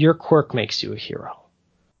 Your quirk makes you a hero.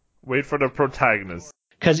 Wait for the protagonist.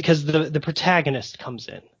 Because the protagonist comes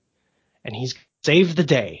in, and he's saved the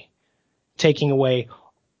day, taking away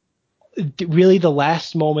really the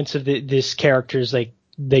last moments of this character's like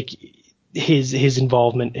his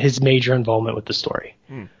involvement, his major involvement with the story.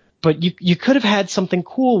 But you could have had something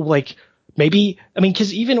cool, like maybe, I mean,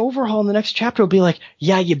 because even Overhaul in the next chapter will be like,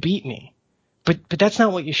 yeah, you beat me, but that's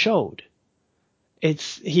not what you showed.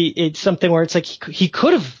 It's something where it's like he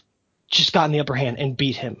could have just gotten the upper hand and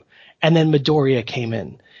beat him, and then Midoriya came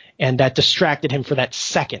in, and that distracted him for that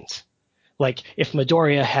second. Like, if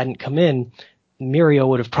Midoriya hadn't come in, Mirio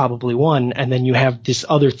would have probably won, and then you have these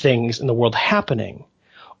other things in the world happening.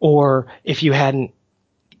 Or if you hadn't,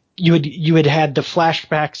 you had had the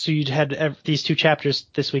flashback, so you'd had these two chapters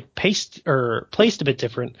this week placed a bit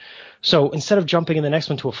different. So instead of jumping in the next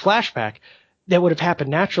one to a flashback, that would have happened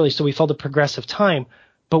naturally, so we felt a progressive time.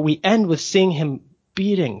 But we end with seeing him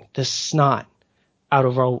beating the snot out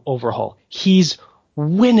of Overhaul. He's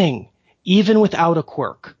winning, even without a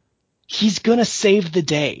quirk. He's going to save the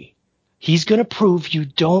day. He's going to prove you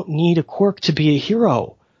don't need a quirk to be a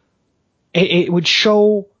hero. It would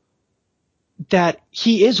show that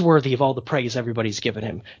he is worthy of all the praise everybody's given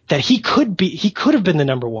him, that he could have been the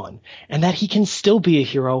number one, and that he can still be a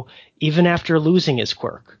hero even after losing his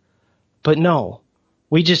quirk. But no,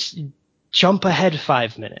 we just jump ahead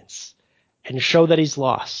 5 minutes and show that he's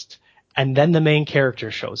lost, and then the main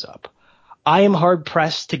character shows up. I am hard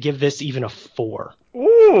pressed to give this even a 4.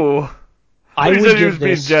 Ooh. I You would said he give was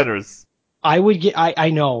being this. generous. I would get. I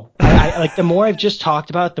know. I like the more I've just talked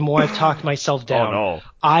about it, the more I've talked myself down. Oh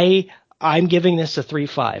no. I'm giving this a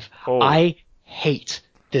 3.5. Oh. I hate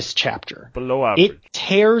this chapter. Below average. It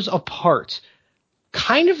tears apart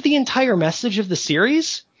kind of the entire message of the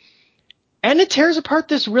series, and it tears apart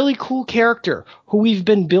this really cool character who we've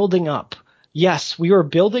been building up. Yes, we were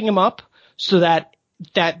building him up so that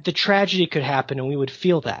the tragedy could happen and we would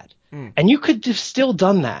feel that. And you could have still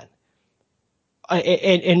done that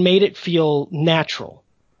and made it feel natural.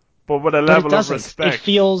 But with a But level it doesn't. of respect. It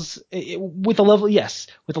feels with a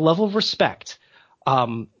level of respect.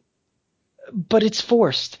 But it's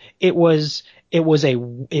forced. It was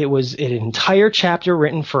an entire chapter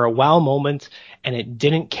written for a wow moment, and it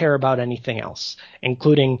didn't care about anything else,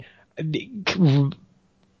 including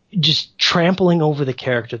just trampling over the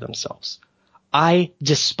character themselves. I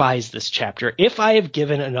despise this chapter. If I have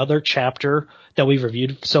given another chapter that we've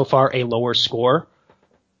reviewed so far a lower score,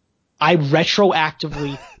 I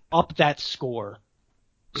retroactively up that score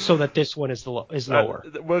so that this one is lower.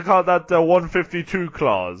 We'll call that the 152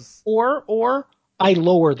 clause. Or I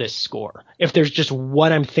lower this score if there's just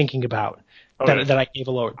one I'm thinking about that I gave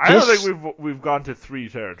a lower. I don't think we've gone to 3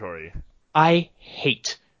 territory. I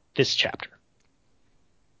hate this chapter.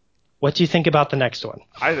 What do you think about the next one?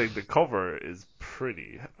 I think the cover is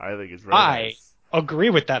pretty. I think it's very nice. I agree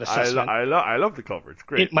with that assessment. I love the cover. It's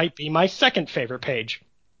great. It might be my second favorite page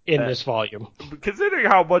in this volume. Considering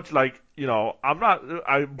how much,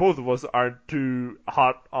 both of us aren't too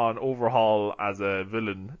hot on Overhaul as a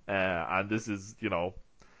villain, and this is, I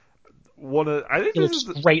think He looks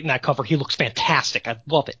great in that cover. He looks fantastic. I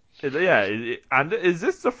love it. Yeah, and is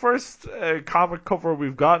this the first comic cover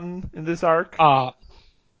we've gotten in this arc?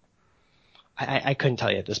 I couldn't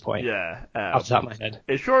tell you at this point. Yeah, off the top of my head.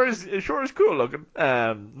 It sure is cool looking.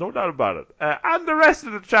 No doubt about it. And the rest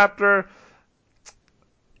of the chapter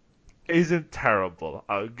isn't terrible.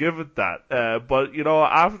 I'll give it that. But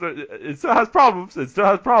after it still has problems. So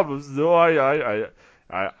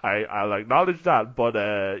I'll acknowledge that. But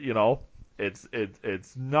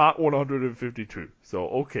it's not 152. So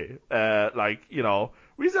okay.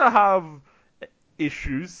 We still have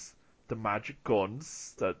issues. The magic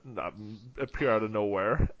guns that appear out of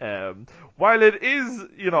nowhere. While it is,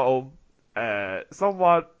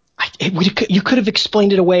 somewhat. You could have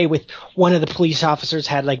explained it away with one of the police officers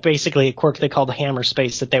had basically a quirk they called the hammer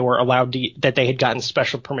space that they were allowed to, that they had gotten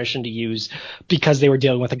special permission to use because they were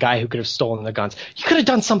dealing with a guy who could have stolen the guns. You could have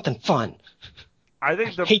done something fun. I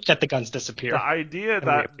hate that the guns disappear. The idea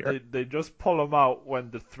that they just pull them out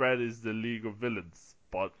when the threat is the League of Villains.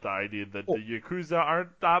 But the idea that the Yakuza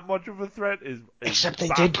aren't that much of a threat is except they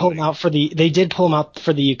did pull them out for the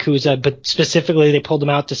Yakuza, but specifically they pulled them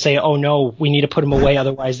out to say, oh no, we need to put them away,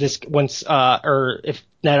 otherwise if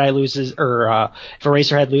Net Eye loses if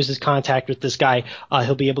Eraserhead loses contact with this guy,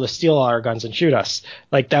 he'll be able to steal all our guns and shoot us.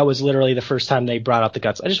 That was literally the first time they brought out the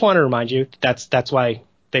guns. I just want to remind you that's why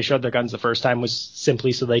they showed their guns the first time, was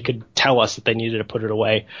simply so they could tell us that they needed to put it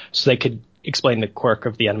away, so they could explain the quirk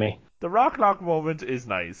of the enemy. The Rocklock moment is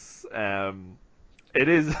nice. It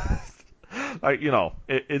is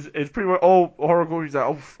it's pretty much Horikoshi's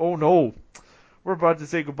like, oh no, we're about to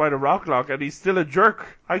say goodbye to Rocklock and he's still a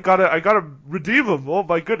jerk. I gotta redeem him. Oh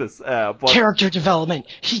my goodness. But character development.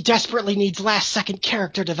 He desperately needs last second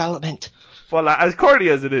character development. Well, as corny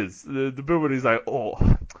as it is, the bit when he's like,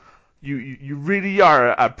 oh, you really are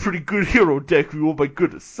a pretty good hero, Deku. Oh my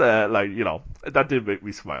goodness. That did make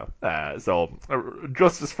me smile. So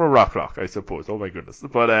justice for Rocklock, I suppose. Oh my goodness.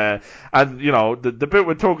 But the bit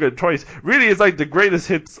with Toga and Twice really is the greatest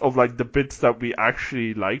hits of the bits that we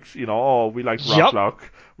actually liked. We liked Rocklock.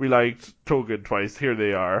 Yep. We liked Toga and Twice. Here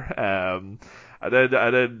they are. And then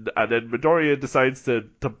Midoriya decides to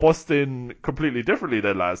bust in completely differently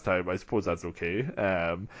than last time. I suppose that's okay.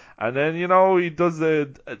 And then he does the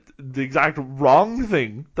exact wrong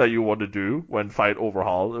thing that you want to do when fight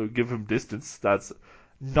Overhaul. Give him distance. That's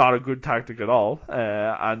not a good tactic at all.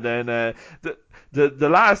 And then the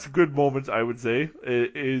last good moment, I would say,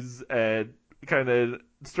 is kind of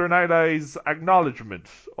Stern Eye's acknowledgement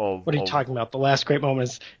of... What are you talking about? The last great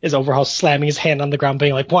moment is Overhaul slamming his hand on the ground,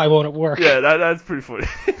 being like, why won't it work? Yeah, that's pretty funny.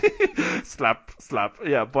 slap.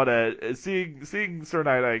 Yeah, but seeing Stern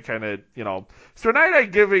Eye kind of, Stern Eye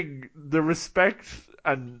giving the respect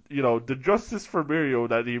the justice for Mirio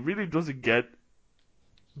that he really doesn't get,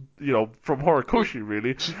 from Horikoshi,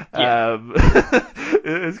 really. Yeah.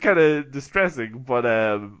 It's kind of distressing, but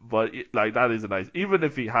like, that is a nice, even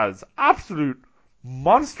if he has absolute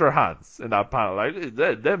monster hands in that panel, like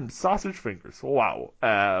them sausage fingers, wow.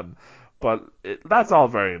 But that's all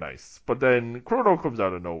very nice. But then Chrono comes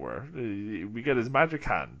out of nowhere. We get his magic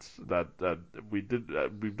hand that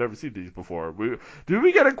we've never seen these before. Do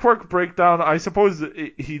we get a quirk breakdown? I suppose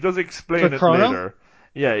he does explain For it Chrono? later.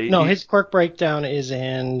 Yeah. No, his quirk breakdown is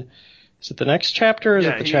in. Is it the next chapter? Or is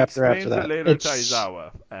it the chapter after that? He explains it later to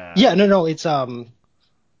Aizawa. Yeah, no,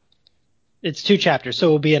 it's 2 chapters, so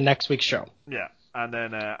it will be in next week's show. Yeah. And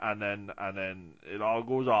then it all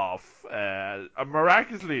goes off.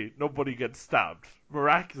 Miraculously, nobody gets stabbed.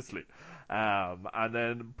 Miraculously. And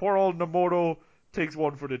then poor old Nemoto takes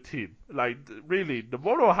one for the team. Like, really,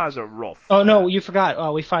 Nemoto has it rough. Oh, no, you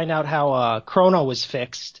forgot. We find out how Chrono was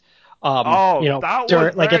fixed. That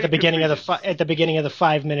was like at the beginning of the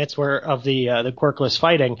 5 minutes of the quirkless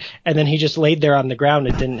fighting, and then he just laid there on the ground.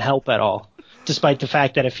 It didn't help at all. Despite the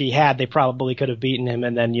fact that if he had, they probably could have beaten him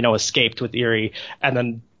and then, escaped with Eri, and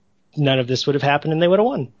then none of this would have happened and they would have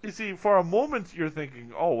won. You see, for a moment you're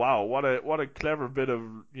thinking, oh wow, what a clever bit of,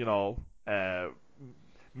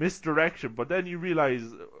 misdirection, but then you realize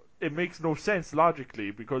it makes no sense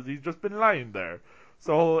logically because he's just been lying there.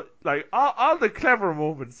 So, like, all the clever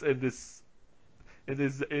moments in these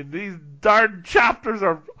darn chapters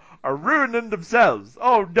are ruining themselves.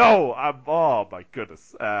 Oh no! Oh my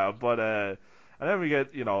goodness. And then we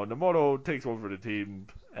get, Nemoto takes over the team,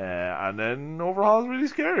 and then Overhaul is really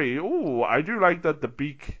scary. Oh, I do like that the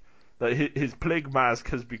beak, that his plague mask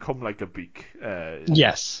has become like a beak.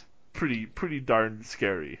 Yes. Pretty darn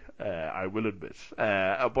scary, I will admit.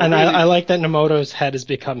 And really, I like that Nemoto's head has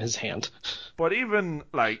become his hand. But even,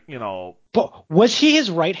 like, But was he his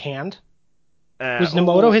right hand? Was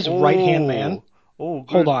Nemoto his right-hand man? Oh,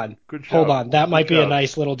 good, hold on. Good shout. Hold on. That might be shout. a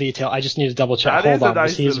nice little detail. I just need to double check. That Hold is on. A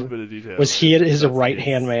nice little bit of detail. Was he his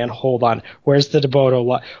right-hand man? Hold on. Where's the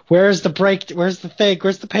Deboto? Where's the break? Where's the thing?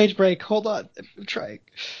 Where's the page break? Hold on. I'm trying.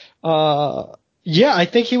 Yeah, I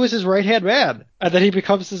think he was his right-hand man, and then he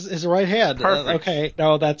becomes his right hand. Perfect. Okay.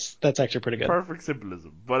 No, that's actually pretty good. Perfect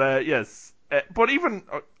symbolism. But yes. But even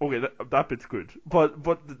okay, that bit's good. But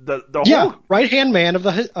the whole right hand man of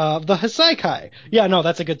the Hisaikai. Yeah, no,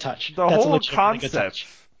 that's a good touch. The whole concept,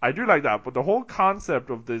 I do like that. But the whole concept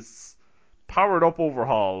of this powered up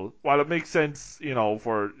Overhaul, while it makes sense,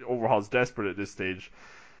 for Overhaul's desperate at this stage,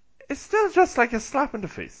 it's still just like a slap in the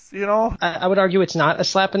face, I would argue it's not a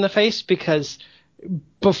slap in the face because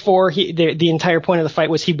before the entire point of the fight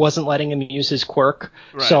was he wasn't letting him use his quirk,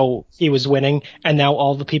 right. So he was winning, and now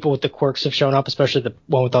all the people with the quirks have shown up, especially the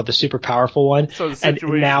one without the super powerful one. So the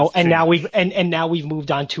situation and now we've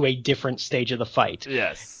moved on to a different stage of the fight.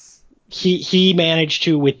 Yes. He managed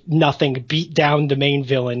to, with nothing, beat down the main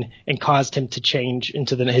villain and caused him to change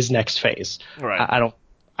into his next phase. Right.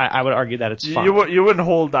 I would argue that it's fine. You wouldn't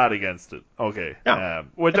hold that against it. Okay. No.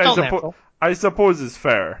 Which I suppose is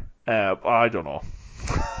fair. I don't know.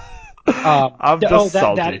 I'm just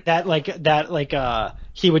salty.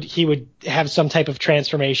 He would have some type of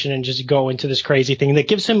transformation and just go into this crazy thing that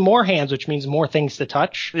gives him more hands, which means more things to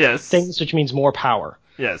touch. Yes. Things, which means more power.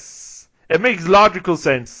 Yes. It makes logical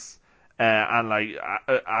sense, and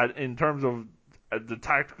in terms of the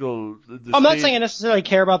tactical. I'm not saying I necessarily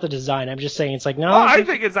care about the design. I'm just saying it's like no. I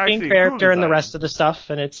think it's actually main character cool and the rest of the stuff,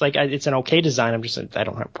 and it's like it's an okay design. I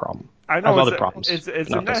don't have a problem. I know I have other problems. It's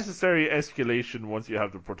a necessary escalation once you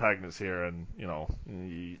have the protagonist here, and you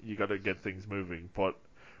got to get things moving. But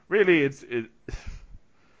really,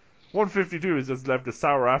 152 has just left a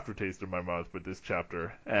sour aftertaste in my mouth with this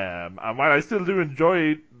chapter. And while I still do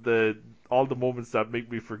enjoy all the moments that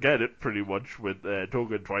make me forget it, pretty much with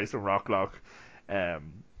Togen twice and Rocklock,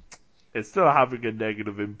 it's still having a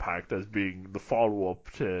negative impact as being the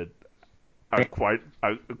follow-up to a quite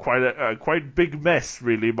big mess,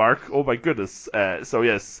 really, Mark. Oh my goodness. So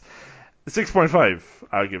yes, 6.5.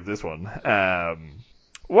 I'll give this one.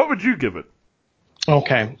 What would you give it?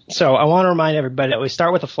 Okay, so I want to remind everybody that we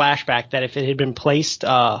start with a flashback that if it had been placed,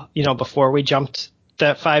 before we jumped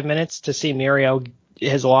that 5 minutes to see Mirio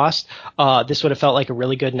has lost, this would have felt like a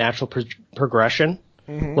really good natural progression.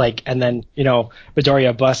 Mm-hmm. And then,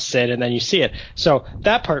 Midoriya busts it and then you see it. So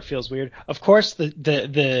that part feels weird. Of course,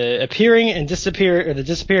 the appearing and disappear, or the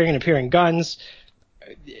disappearing and appearing guns,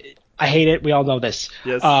 I hate it. We all know this.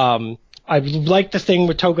 Yes. I liked the thing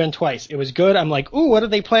with Togen twice. It was good. I'm like, ooh, what are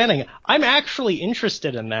they planning? I'm actually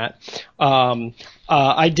interested in that.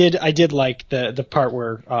 I did like the part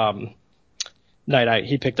where, Night Eye,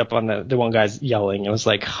 he picked up on the one guy's yelling. It was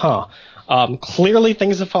like, huh. Clearly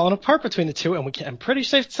things have fallen apart between the two, and I'm pretty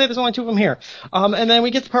safe to say there's only two of them here. And then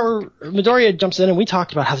we get the part where Midoriya jumps in, and we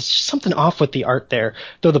talked about how there's just something off with the art there,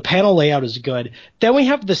 though the panel layout is good. Then we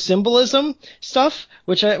have the symbolism stuff,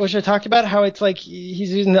 which I talked about, how it's like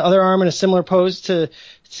he's using the other arm in a similar pose to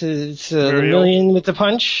the million with the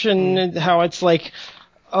punch, and how it's like,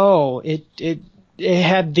 oh, it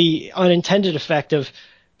had the unintended effect of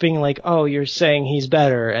being like, oh, you're saying he's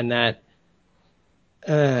better, and that,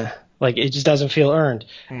 like, it just doesn't feel earned.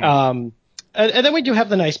 And then we do have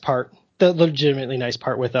the nice part, the legitimately nice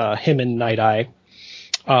part with him and Night Eye,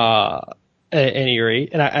 and Eri,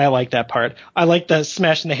 and I like that part. I like the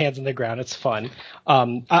smashing the hands on the ground. It's fun.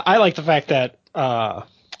 I like the fact that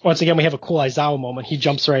once again we have a cool Aizawa moment. He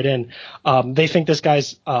jumps right in. They think this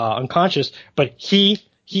guy's unconscious, but he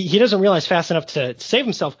doesn't realize fast enough to save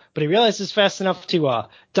himself, but he realizes fast enough to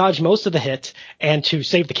dodge most of the hit and to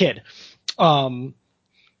save the kid.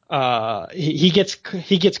 He gets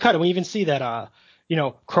cut, and we even see that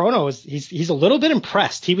Chrono he's a little bit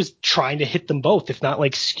impressed. He was trying to hit them both, if not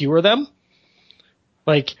like skewer them.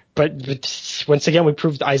 Like, but once again we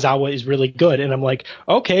proved Aizawa is really good, and I'm like,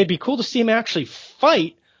 okay, it'd be cool to see him actually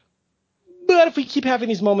fight. But if we keep having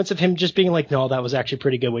these moments of him just being like, no, that was actually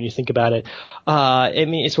pretty good when you think about it, I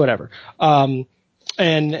mean, it's whatever. And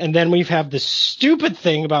then we have this stupid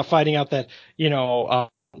thing about finding out that,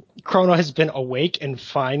 Chrono has been awake and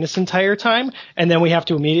fine this entire time. And then we have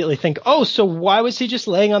to immediately think, oh, so why was he just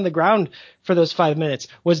laying on the ground for those 5 minutes?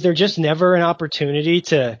 Was there just never an opportunity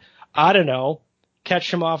to, I don't know,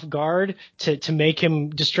 catch him off guard, to make him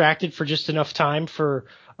distracted for just enough time for,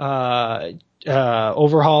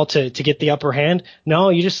 Overhaul to get the upper hand? No,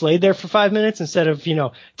 you just laid there for 5 minutes instead of,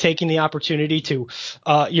 taking the opportunity to,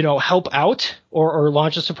 help out or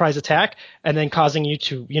launch a surprise attack, and then causing you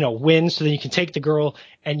to, win so that you can take the girl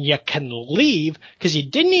and you can leave, because you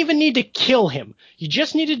didn't even need to kill him. You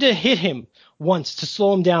just needed to hit him once to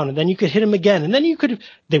slow him down, and then you could hit him again, and then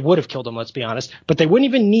they would have killed him, let's be honest, but they wouldn't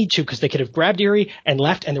even need to, because they could have grabbed Eri and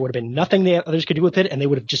left, and there would have been nothing the others could do with it, and they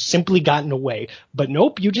would have just simply gotten away. But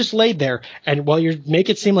nope, you just laid there, and while you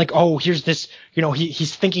make it seem like, oh, here's this,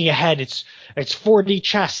 he's thinking ahead, it's 4D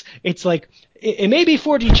chess. It's like, it may be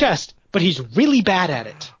 4D chess, but he's really bad at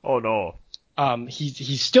it. Oh no.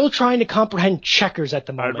 He's still trying to comprehend checkers at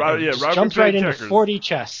the moment. Jumps right into 4D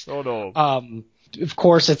chess. Oh no. Of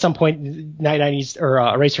course, at some point, Night Eye needs, or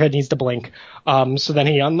Eraserhead needs to blink. So then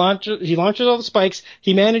he launches all the spikes.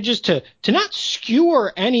 He manages to not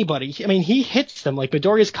skewer anybody. I mean, he hits them. Like,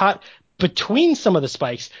 Midoriya's caught between some of the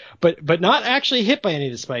spikes, but not actually hit by any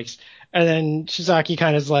of the spikes. And then Shizaki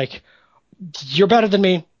kind of is like, "You're better than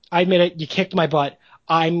me. I admit it. You kicked my butt.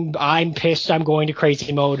 I'm pissed. I'm going to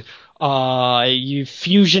crazy mode. You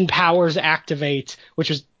fusion powers activate," which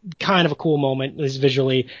was kind of a cool moment, at least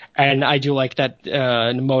visually, and I do like that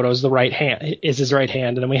Nomoto's his right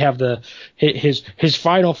hand, and then we have his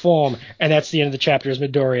final form, and that's the end of the chapter. As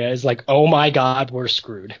Midoriya is like, oh my god, we're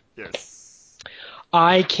screwed. Yes.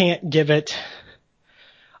 I can't give it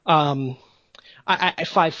I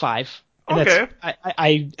 5-5. And okay.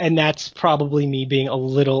 And that's probably me being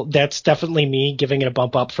that's definitely me giving it a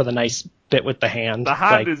bump up for the nice bit with the hand. The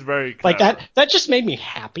hand is very clever. Like that just made me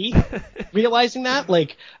happy realizing that.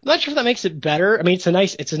 Like, I'm not sure if that makes it better. I mean, it's a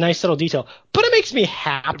nice subtle detail, but it makes me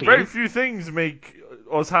happy. Very few things make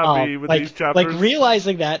us happy with these chapters. Like,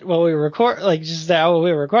 realizing that while we record, like, just now while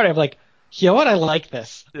we were recording, I'm like, you know what? I like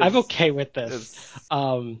this. Yes. I'm okay with this.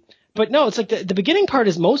 Yes. But no, it's like the beginning part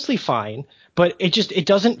is mostly fine, but it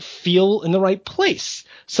doesn't feel in the right place.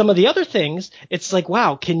 Some of the other things, it's like,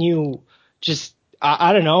 wow, can you just,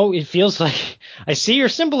 I don't know, it feels like I see your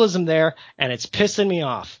symbolism there, and it's pissing me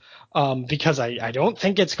off, because I don't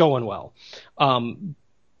think it's going well.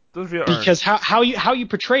 Because how you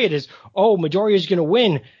portray it is, oh, Midoriya's gonna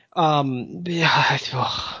win.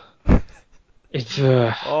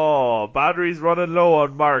 Battery's running low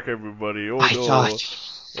on Mark, everybody. Oh, no.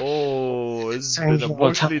 It's been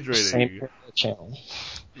emotionally draining. So,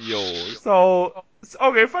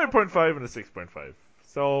 okay, 5.5 and a 6.5.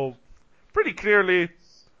 So, pretty clearly,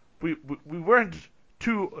 we weren't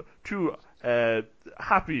too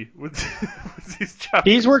happy with these chapters.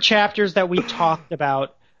 These were chapters that we talked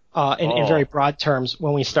about in very broad terms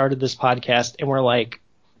when we started this podcast, and we're like,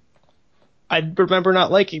 I remember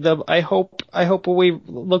not liking them. I hope when we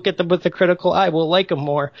look at them with a critical eye, we'll like them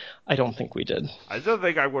more. I don't think we did. I still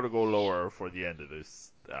think I'm going to go lower for the end of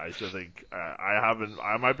this. I still think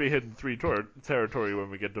I might be hitting 3 territory when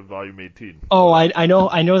we get to volume 18. Oh, I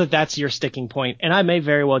know that's your sticking point, and I may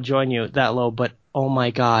very well join you that low. But oh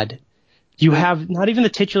my god, You have not even the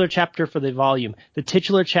titular chapter for the volume, the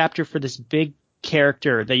titular chapter for this big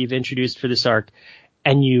character that you've introduced for this arc,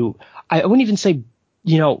 and I wouldn't even say,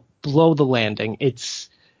 blow the landing. It's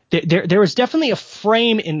there was definitely a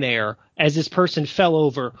frame in there as this person fell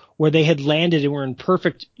over where they had landed and were in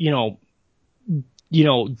perfect, dismount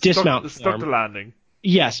stuck form. the landing.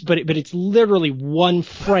 Yes, but it's literally one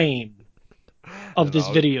frame of this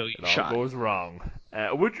video you shot. It all goes wrong.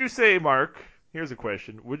 Would you say, Mark? Here's a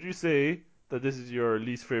question: would you say that this is your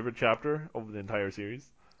least favorite chapter of the entire series?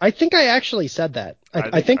 I think I actually said that.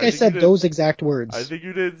 I think I said those exact words. I think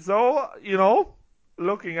you did. So,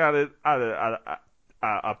 looking at it at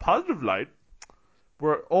a positive light,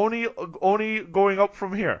 we're only going up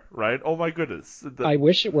from here, right? Oh my goodness. I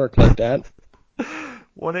wish it worked like that.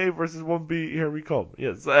 1A versus 1B, here we come.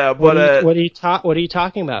 Yes. What are you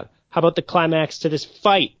talking about? How about the climax to this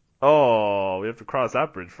fight? Oh, we have to cross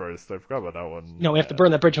that bridge first. I forgot about that one. No, we have to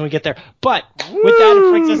burn that bridge when we get there. But with that,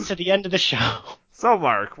 it brings us to the end of the show. So,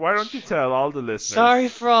 Mark, why don't you tell all the listeners? Sorry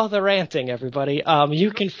for all the ranting, everybody.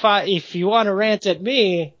 You can if you want to rant at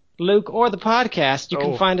me, Luke, or the podcast, you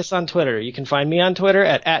can find us on Twitter. You can find me on Twitter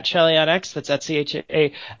at @ChellyOnX. That's at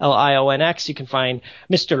CHALIONX. You can find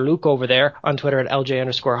Mr. Luke over there on Twitter at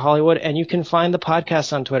LJ_Hollywood. And you can find the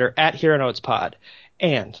podcast on Twitter at Hero Notes Pod.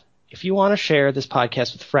 And if you want to share this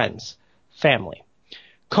podcast with friends, family,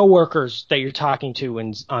 coworkers that you're talking to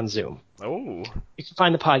on Zoom, you can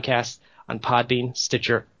find the podcast on Podbean,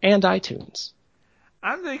 Stitcher, and iTunes.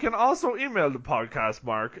 And they can also email the podcast,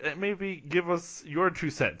 Mark, and maybe give us your 2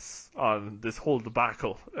 cents on this whole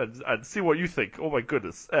debacle and see what you think. Oh my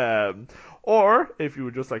goodness. Or if you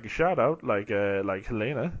would just like a shout out, like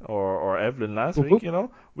Helena or Evelyn last week,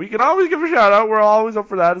 we can always give a shout out. We're always up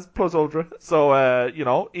for that. It's plus ultra. So,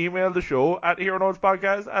 email the show at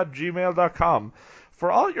heronotespodcast@gmail.com for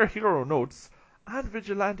all your hero notes and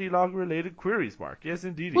vigilante log related queries, Mark. Yes,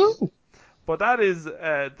 indeed. But that is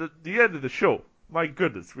the end of the show. My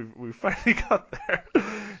goodness, we finally got there.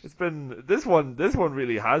 It's been this one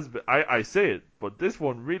really has been. I say it, but this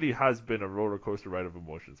one really has been a roller coaster ride of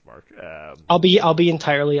emotions, Mark. I'll be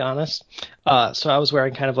entirely honest. So I was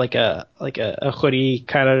wearing kind of like a hoodie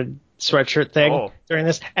kind of sweatshirt thing during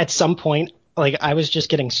this. At some point, I was just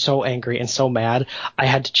getting so angry and so mad, I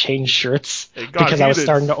had to change shirts because I was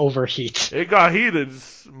starting to overheat. It got heated.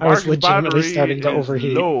 I was legitimately starting to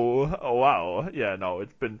overheat. Low. Oh wow. Yeah. No.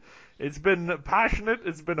 It's been passionate,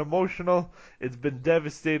 it's been emotional, it's been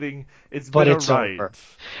devastating, it's been a ride. Over.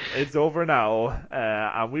 It's over now,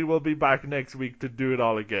 and we will be back next week to do it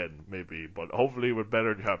all again, maybe, but hopefully with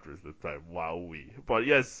better chapters this time. Wowee. But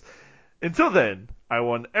yes, until then, I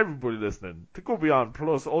want everybody listening to go beyond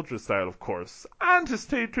plus ultra style, of course, and to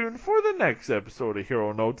stay tuned for the next episode of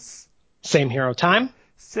Hero Notes. Same hero time.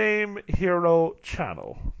 Same hero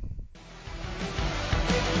channel.